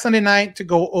be back Sunday night to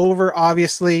go over,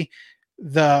 obviously,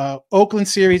 the Oakland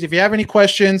series. If you have any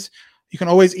questions, you can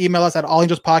always email us at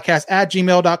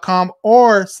allangelspodcast@gmail.com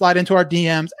or slide into our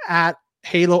DMs at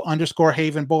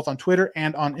Halo_Haven, both on Twitter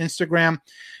and on Instagram.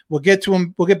 We'll get to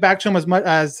them. We'll get back to them as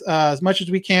much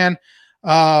as we can.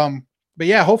 But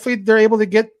yeah, hopefully they're able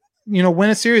to win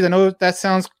a series. I know that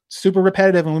sounds super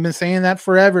repetitive, and we've been saying that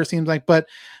forever, it seems like, but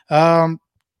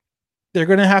they're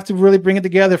going to have to really bring it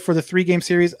together for the 3-game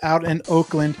series out in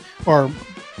Oakland, or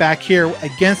back here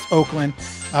against Oakland.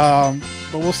 But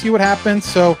we'll see what happens.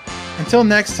 So until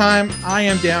next time, I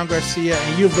am Dan Garcia,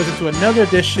 and you've listened to another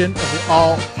edition of the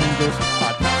All Angels Podcast.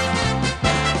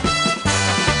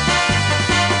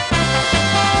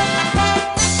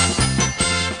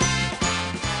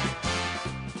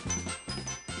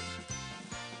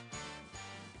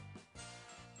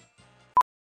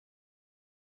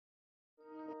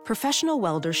 Professional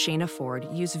welder Shayna Ford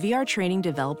used VR training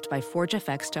developed by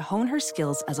ForgeFX to hone her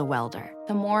skills as a welder.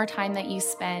 The more time that you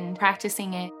spend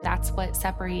practicing it, that's what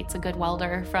separates a good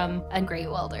welder from a great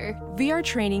welder. VR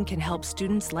training can help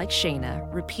students like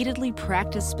Shayna repeatedly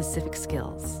practice specific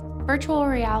skills. Virtual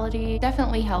reality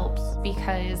definitely helps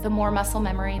because the more muscle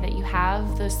memory that you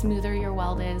have, the smoother your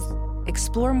weld is.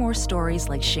 Explore more stories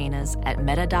like Shayna's at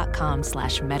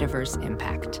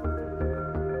meta.com/metaverseimpact.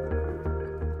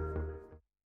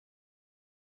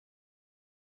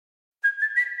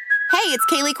 Hey, it's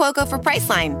Kaylee Cuoco for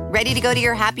Priceline. Ready to go to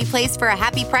your happy place for a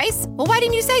happy price? Well, why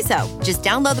didn't you say so? Just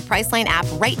download the Priceline app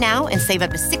right now and save up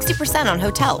to 60% on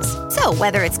hotels. So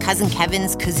whether it's Cousin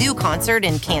Kevin's Kazoo Concert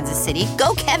in Kansas City,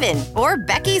 go Kevin, or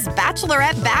Becky's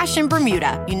Bachelorette Bash in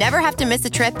Bermuda, you never have to miss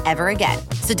a trip ever again.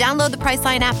 So download the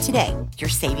Priceline app today. Your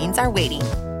savings are waiting.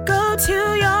 Go to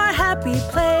your happy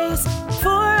place for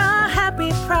a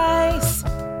happy price.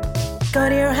 Go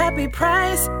to your happy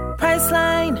price,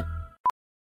 Priceline.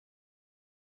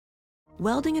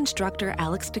 Welding instructor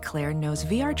Alex DeClaire knows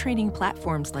VR training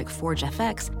platforms like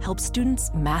ForgeFX help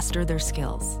students master their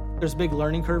skills. There's a big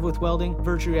learning curve with welding.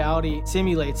 Virtual reality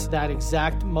simulates that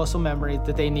exact muscle memory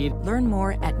that they need. Learn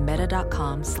more at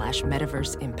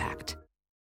meta.com/metaverseimpact.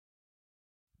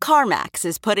 CarMax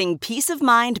is putting peace of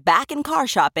mind back in car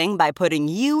shopping by putting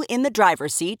you in the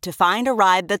driver's seat to find a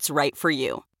ride that's right for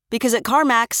you. Because at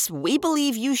CarMax, we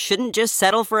believe you shouldn't just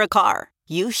settle for a car.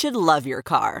 You should love your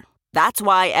car. That's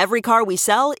why every car we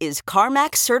sell is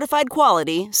CarMax certified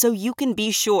quality, so you can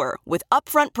be sure with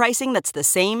upfront pricing that's the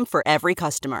same for every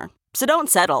customer. So don't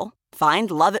settle. Find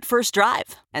love at first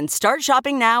drive and start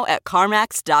shopping now at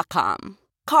CarMax.com.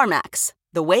 CarMax,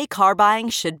 the way car buying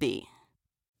should be.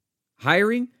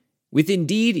 Hiring? With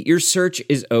Indeed, your search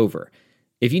is over.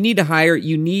 If you need to hire,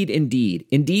 you need Indeed.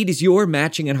 Indeed is your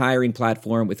matching and hiring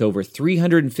platform with over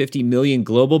 350 million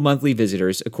global monthly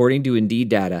visitors, according to Indeed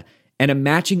data, and a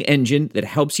matching engine that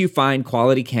helps you find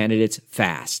quality candidates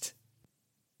fast.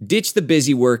 Ditch the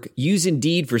busy work. Use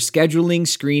Indeed for scheduling,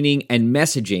 screening, and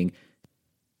messaging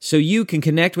so you can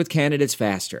connect with candidates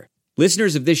faster.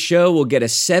 Listeners of this show will get a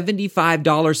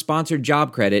 $75 sponsored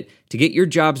job credit to get your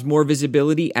jobs more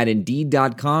visibility at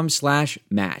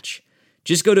Indeed.com/match.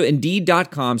 Just go to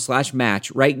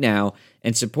Indeed.com/match right now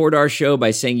and support our show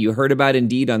by saying you heard about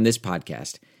Indeed on this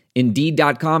podcast.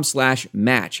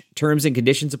 Indeed.com/match. Terms and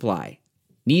conditions apply.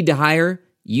 Need to hire?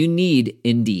 You need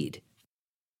Indeed.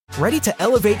 Ready to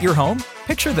elevate your home?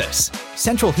 Picture this: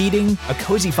 central heating, a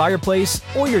cozy fireplace,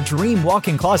 or your dream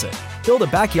walk-in closet. Build a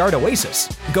backyard oasis,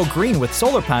 go green with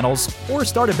solar panels, or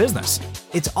start a business.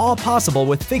 It's all possible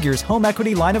with Figure's home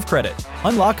equity line of credit.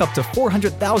 Unlock up to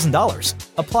 $400,000.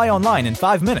 Apply online in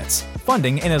 5 minutes.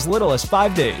 Funding in as little as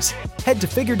 5 days. Head to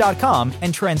Figure.com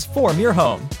and transform your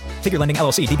home. Figure Lending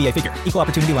LLC, DBA Figure, Equal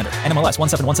Opportunity Lender, NMLS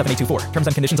 1717824. Terms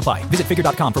and conditions apply. Visit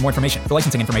Figure.com for more information. For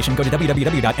licensing information, go to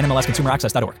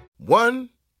www.nmlsconsumeraccess.org. 1,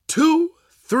 2,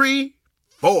 3,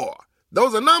 4.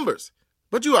 Those are numbers.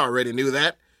 But you already knew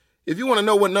that. If you want to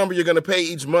know what number you're going to pay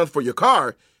each month for your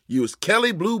car, use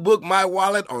Kelley Blue Book My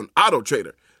Wallet on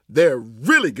AutoTrader. They're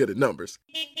really good at numbers.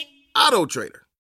 AutoTrader.